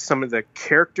thing with some of the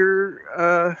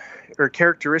character or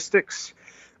characteristics.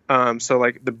 So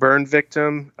like the burn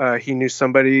victim, he knew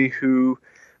somebody who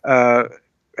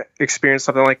experienced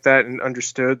something like that and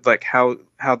understood like how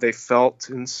they felt,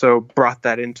 and so brought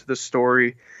that into the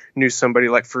story. Knew somebody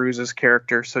like Fairuza's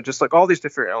character, so just like all these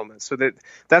different elements. So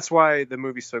that's why the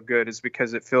movie's so good, is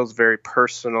because it feels very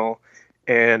personal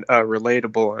and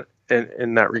relatable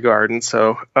in that regard. And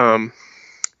so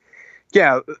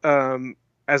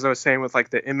as I was saying, with like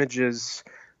the images,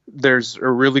 there's a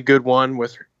really good one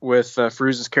with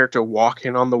Fairuza's character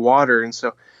walking on the water, and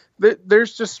so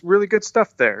there's just really good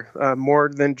stuff there.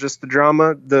 More than just the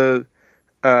drama,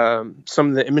 some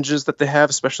of the images that they have,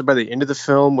 especially by the end of the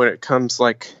film, when it comes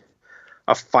like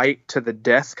a fight to the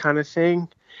death kind of thing.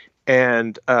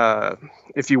 And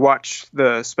if you watch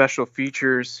the special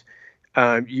features,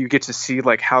 you get to see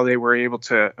like how they were able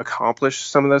to accomplish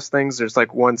some of those things. There's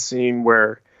like one scene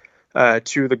where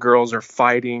two of the girls are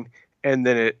fighting, and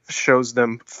then it shows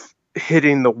them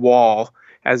hitting the wall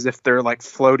as if they're like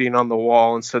floating on the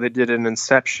wall. And so they did an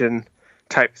Inception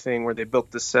type thing where they built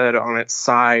the set on its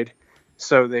side,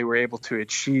 so they were able to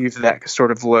achieve that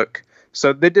sort of look.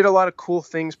 So they did a lot of cool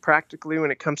things practically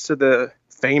when it comes to the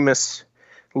famous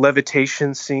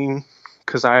levitation scene,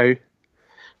 because I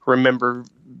remember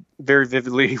very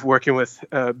vividly working with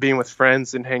being with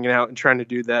friends and hanging out and trying to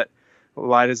do that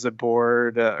light as a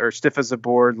board or stiff as a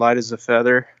board, light as a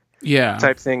feather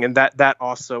type thing. And that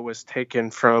also was taken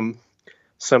from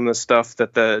some of the stuff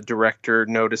that the director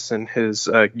noticed in his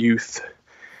youth.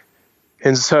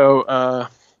 And so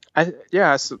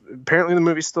so apparently the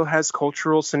movie still has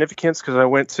cultural significance, because I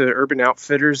went to Urban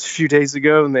Outfitters a few days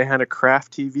ago and they had a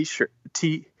craft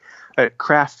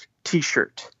craft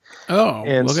t-shirt. Oh,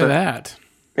 and look at that.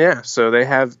 Yeah, so they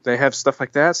have stuff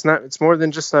like that. It's more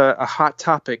than just a hot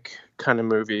topic kind of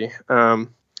movie.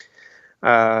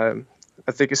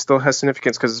 I think it still has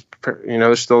significance because,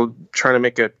 they're still trying to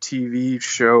make a TV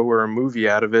show or a movie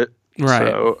out of it. Right.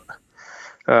 So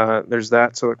there's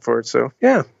that to look forward to. So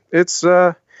yeah, it's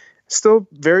still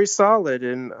very solid,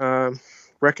 and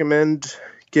recommend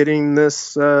getting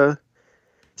this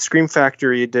Scream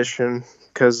Factory edition,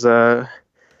 because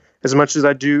as much as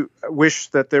I do wish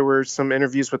that there were some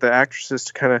interviews with the actresses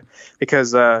to kind of,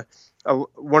 because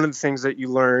one of the things that you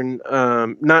learn,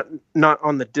 not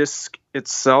on the disc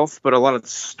itself, but a lot of the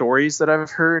stories that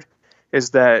I've heard,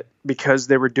 is that because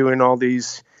they were doing all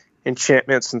these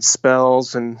enchantments and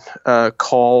spells and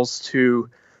calls to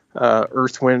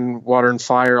earth, wind, water, and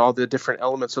fire, all the different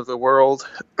elements of the world,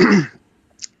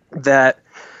 that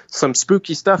some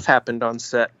spooky stuff happened on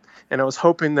set. And I was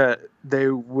hoping that they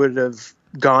would have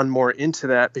gone more into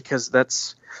that, because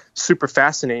that's super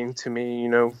fascinating to me.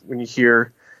 When you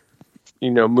hear,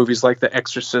 movies like The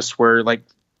Exorcist, where like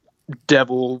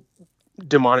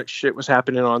demonic shit was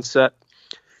happening on set.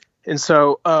 And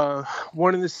so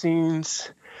one of the scenes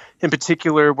in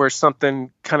particular where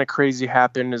something kind of crazy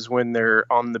happened is when they're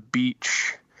on the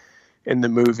beach in the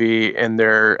movie, and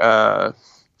they're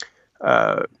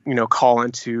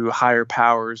calling to higher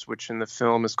powers, which in the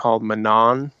film is called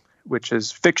Manon. which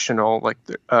is fictional. Like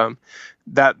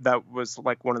that was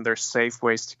like one of their safe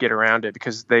ways to get around it,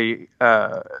 because they,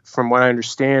 from what I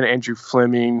understand, Andrew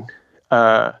Fleming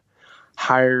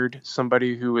hired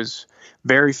somebody who was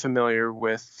very familiar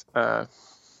with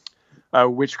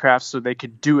witchcraft, so they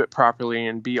could do it properly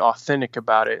and be authentic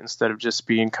about it, instead of just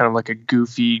being kind of like a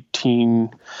goofy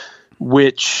teen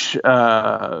witch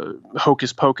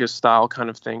hocus pocus style kind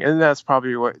of thing. And that's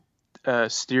probably what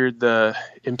steered the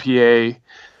MPA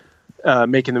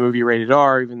making the movie rated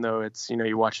R, even though it's,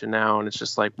 you watch it now and it's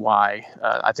just like, why?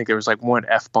 I think there was like one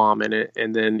F-bomb in it.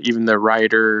 And then even the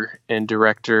writer and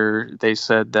director, they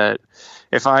said that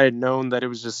if I had known that it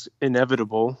was just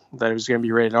inevitable that it was going to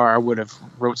be rated R, I would have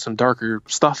wrote some darker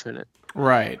stuff in it.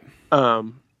 Right.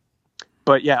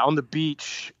 But yeah, on the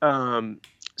beach,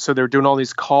 so they were doing all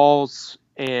these calls,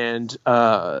 and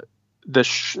the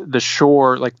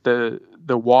shore, like the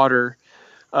water,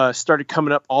 started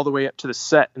coming up all the way up to the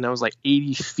set, and that was like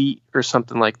 80 feet or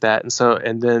something like that.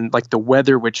 And then like the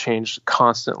weather would change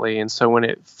constantly, and so when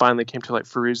it finally came to like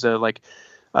Fairuza, like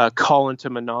calling to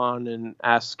Manon and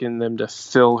asking them to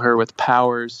fill her with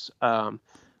powers,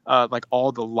 like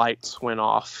all the lights went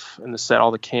off in the set,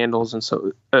 all the candles, and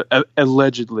so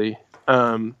allegedly.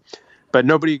 But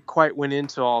nobody quite went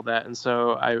into all that, and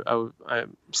so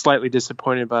I'm slightly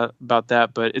disappointed about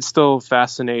that. But it's still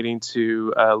fascinating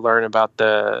to learn about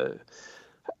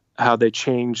how they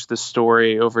changed the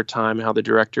story over time, how the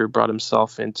director brought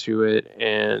himself into it,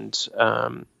 and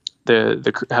how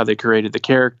they created the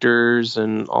characters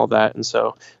and all that. And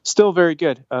so, still very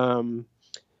good. And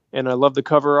I love the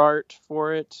cover art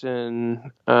for it, and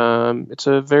it's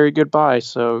a very good buy.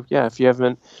 So yeah, if you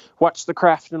haven't watched The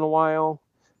Craft in a while,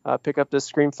 pick up this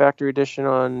Scream Factory edition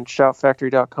on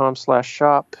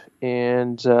shoutfactory.com/shop,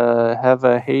 and have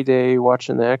a heyday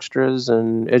watching the extras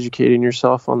and educating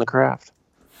yourself on The Craft.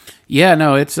 Yeah,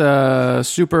 no, it's a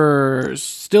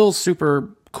still super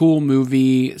cool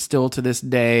movie still to this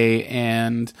day,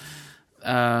 and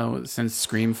since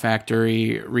Scream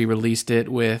Factory re-released it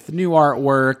with new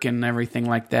artwork and everything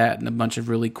like that, and a bunch of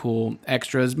really cool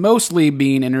extras, mostly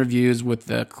being interviews with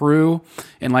the crew.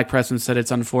 And like Preston said,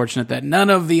 it's unfortunate that none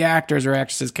of the actors or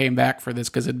actresses came back for this,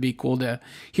 because it'd be cool to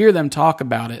hear them talk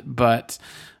about it. But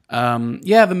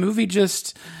yeah, the movie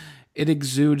it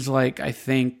exudes, like, I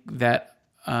think that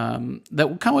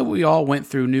that kind of what we all went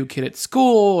through, new kid at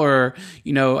school, or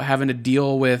having to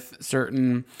deal with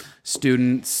certain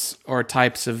students or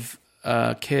types of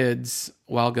kids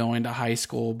while going to high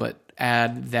school, but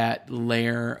add that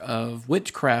layer of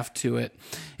witchcraft to it,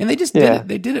 and they just did it.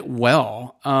 They did it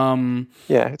well.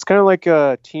 Yeah, it's kind of like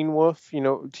Teen Wolf.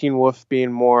 Teen Wolf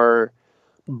being more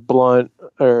blunt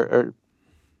or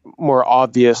more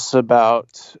obvious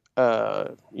about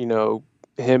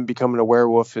him becoming a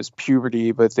werewolf is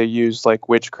puberty, but they use like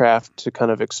witchcraft to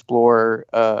kind of explore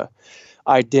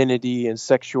identity and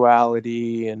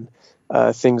sexuality and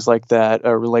things like that,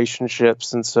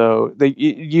 relationships. And so it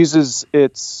uses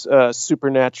its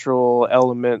supernatural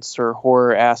elements or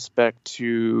horror aspect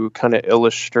to kind of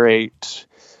illustrate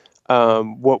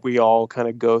what we all kind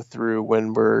of go through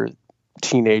when we're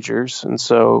teenagers. And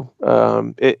so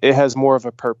it has more of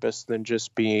a purpose than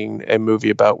just being a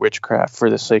movie about witchcraft for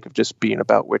the sake of just being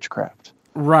about witchcraft.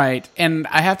 Right. And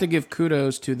I have to give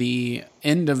kudos to the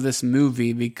end of this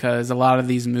movie, because a lot of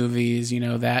these movies,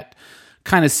 that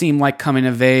kind of seem like coming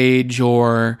of age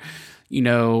or,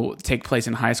 take place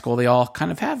in high school, they all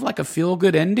kind of have like a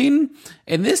feel-good ending.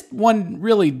 And this one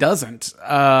really doesn't,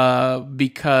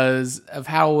 because of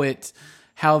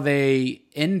how they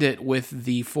end it with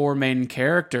the four main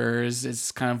characters.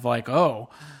 It's kind of like, oh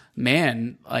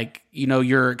man, like,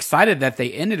 you're excited that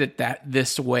they ended it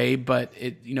this way, but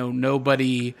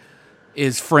nobody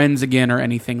is friends again or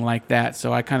anything like that.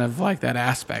 So I kind of like that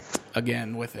aspect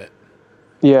again with it.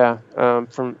 Yeah.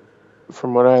 From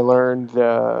what I learned,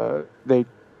 I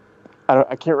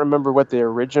can't remember what the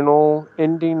original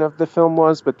ending of the film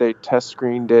was, but they test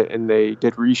screened it and they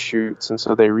did reshoots. And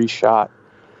so they reshot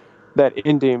that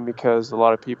ending because a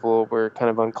lot of people were kind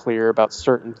of unclear about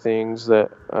certain things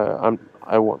that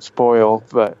I won't spoil,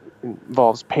 but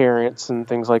involves parents and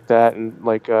things like that, and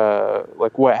like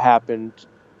what happened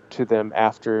to them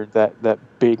after that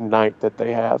big night that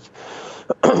they have.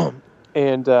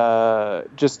 And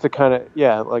just to kind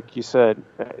of, like you said,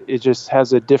 it just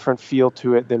has a different feel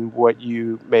to it than what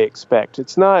you may expect.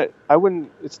 It's not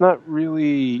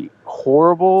really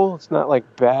horrible. It's not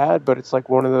like bad, but it's like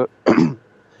one of the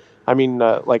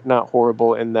like not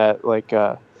horrible in that like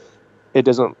it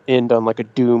doesn't end on like a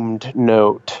doomed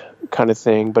note kind of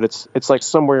thing, but it's like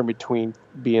somewhere in between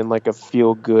being like a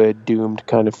feel good doomed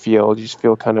kind of feel. You just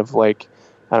feel kind of like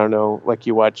I don't know, like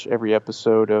you watch every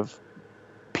episode of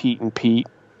Pete and Pete,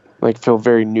 like feel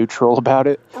very neutral about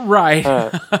it. Right.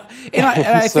 And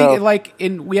I So- think like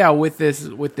with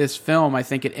this film, I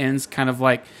think it ends kind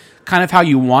of how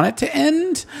you want it to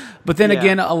end. But then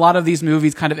again, a lot of these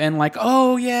movies kind of end like,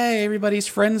 oh yay, everybody's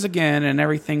friends again and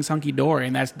everything's hunky dory,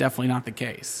 and that's definitely not the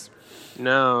case.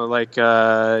 No, like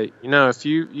if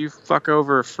you fuck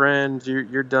over a friend,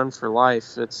 you're done for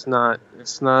life. It's not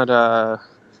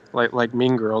like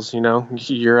Mean Girls,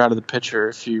 you're out of the picture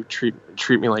if you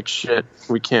treat me like shit.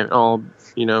 We can't all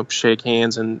shake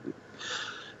hands and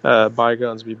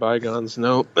bygones be bygones.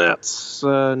 No, that's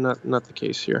not the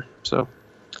case here. So,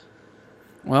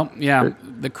 well, yeah,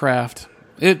 The Craft,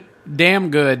 it damn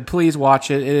good. Please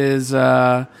watch it. It is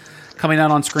coming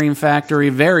out on Scream Factory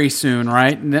very soon,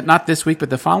 right? Not this week, but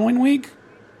the following week.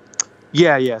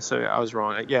 Yeah. So I was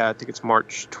wrong. Yeah, I think it's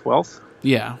March 12th.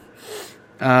 Yeah.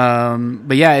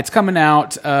 But yeah, it's coming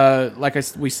out, like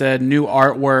we said, new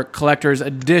artwork, collector's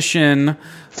edition,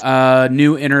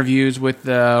 new interviews with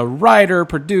the writer,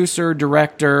 producer,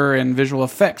 director, and visual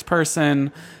effects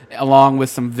person, along with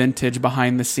some vintage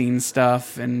behind the scenes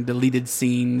stuff and deleted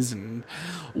scenes and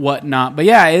whatnot. But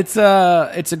yeah, it's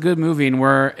a good movie and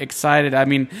we're excited. I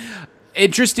mean,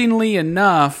 interestingly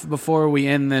enough, before we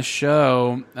end this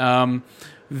show,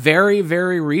 very,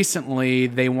 very recently,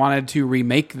 they wanted to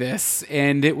remake this,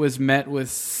 and it was met with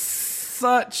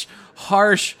such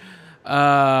harsh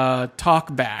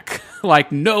talk back.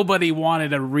 Like, nobody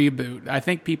wanted a reboot. I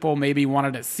think people maybe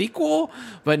wanted a sequel,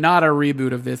 but not a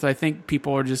reboot of this. I think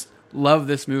people are just love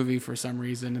this movie for some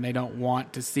reason, and they don't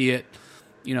want to see it,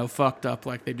 fucked up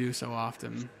like they do so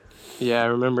often. Yeah, I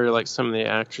remember like some of the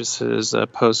actresses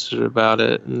posted about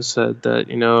it and said that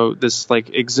this like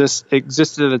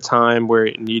existed at a time where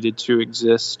it needed to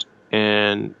exist,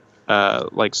 and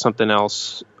like something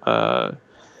else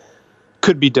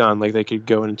could be done. Like they could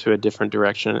go into a different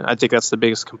direction. I think that's the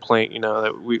biggest complaint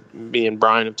that me and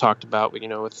Brian have talked about. With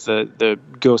the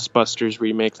Ghostbusters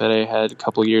remake that I had a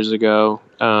couple years ago.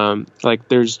 Like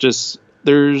there's just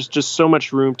so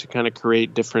much room to kind of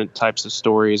create different types of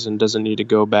stories, and doesn't need to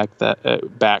go back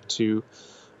to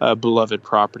beloved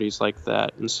properties like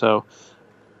that. And so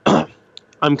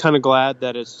I'm kind of glad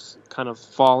that it's kind of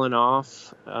fallen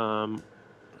off. I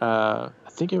don't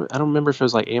remember if it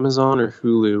was like Amazon or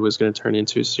Hulu was going to turn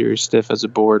into a series, Stiff as a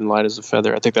Board and Light as a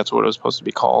Feather. I think that's what it was supposed to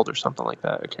be called or something like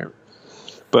that. I can't.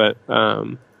 But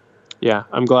yeah,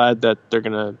 I'm glad that they're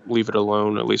going to leave it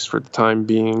alone, at least for the time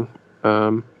being.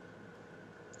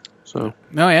 So.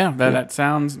 No, yeah, that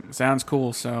sounds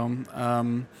cool. So,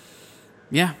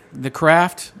 yeah, The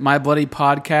Craft, My Bloody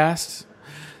Podcast,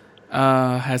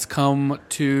 has come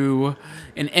to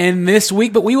an end this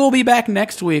week, but we will be back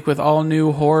next week with all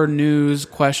new horror news,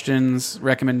 questions,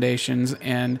 recommendations,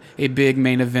 and a big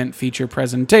main event feature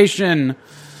presentation.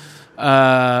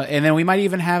 And then we might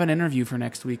even have an interview for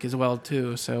next week as well,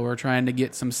 too. So we're trying to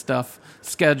get some stuff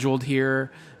scheduled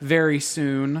here very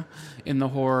soon in the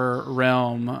horror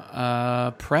realm.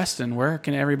 Preston, where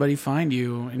can everybody find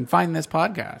you and find this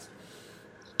podcast?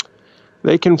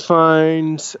 They can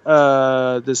find this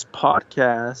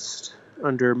podcast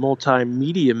under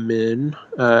Multimedia Men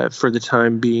for the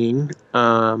time being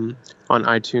on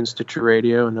iTunes, Stitcher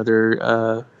Radio, and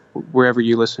other wherever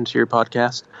you listen to your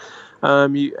podcast.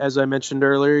 As I mentioned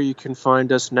earlier, you can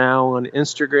find us now on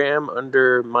Instagram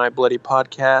under My Bloody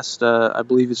Podcast. I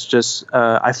believe it's just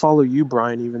I follow you,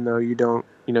 Brian, even though you don't,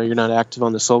 you're not active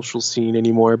on the social scene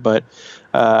anymore. But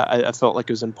I felt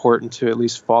like it was important to at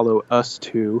least follow us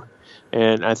too.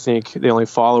 And I think the only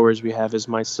followers we have is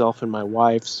myself and my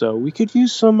wife. So we could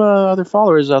use some other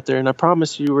followers out there. And I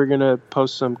promise you, we're going to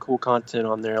post some cool content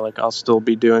on there. Like I'll still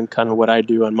be doing kind of what I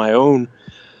do on my own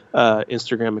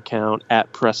Instagram account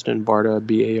at Preston Barta,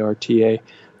 Barta,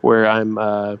 where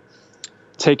I'm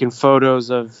taking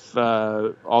photos of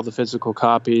all the physical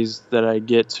copies that I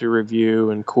get to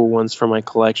review and cool ones from my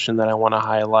collection that I want to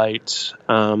highlight.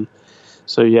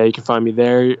 So yeah, you can find me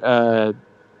there.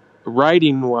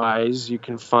 Writing wise, you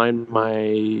can find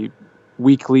my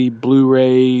weekly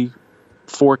Blu-ray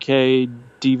 4K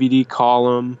DVD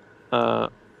column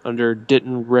under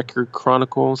Denton Record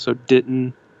Chronicle. So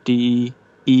Denton, DENTON,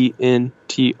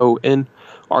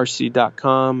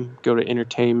 RC.com. Go to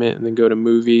entertainment and then go to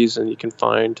movies, and you can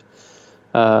find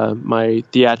my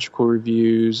theatrical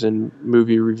reviews and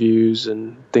movie reviews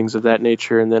and things of that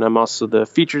nature. And then I'm also the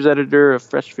features editor of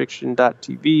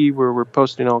freshfiction.tv, where we're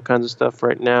posting all kinds of stuff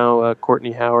right now.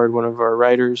 Courtney Howard, one of our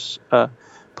writers,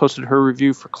 posted her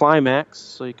review for Climax,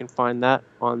 so you can find that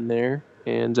on there.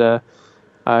 And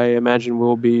I imagine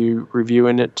we'll be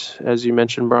reviewing it, as you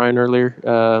mentioned, Brian,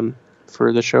 earlier,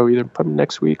 for the show either probably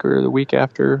next week or the week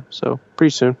after. So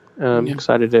pretty soon.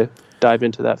 Excited to dive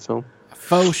into that film.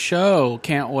 Faux show.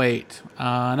 Can't wait.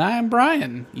 And I am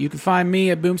Brian. You can find me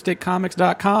at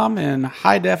boomstickcomics.com and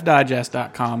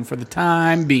highdefdigest.com for the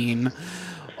time being.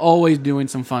 Always doing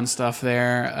some fun stuff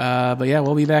there. But yeah,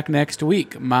 we'll be back next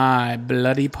week. My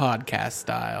bloody podcast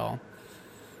style.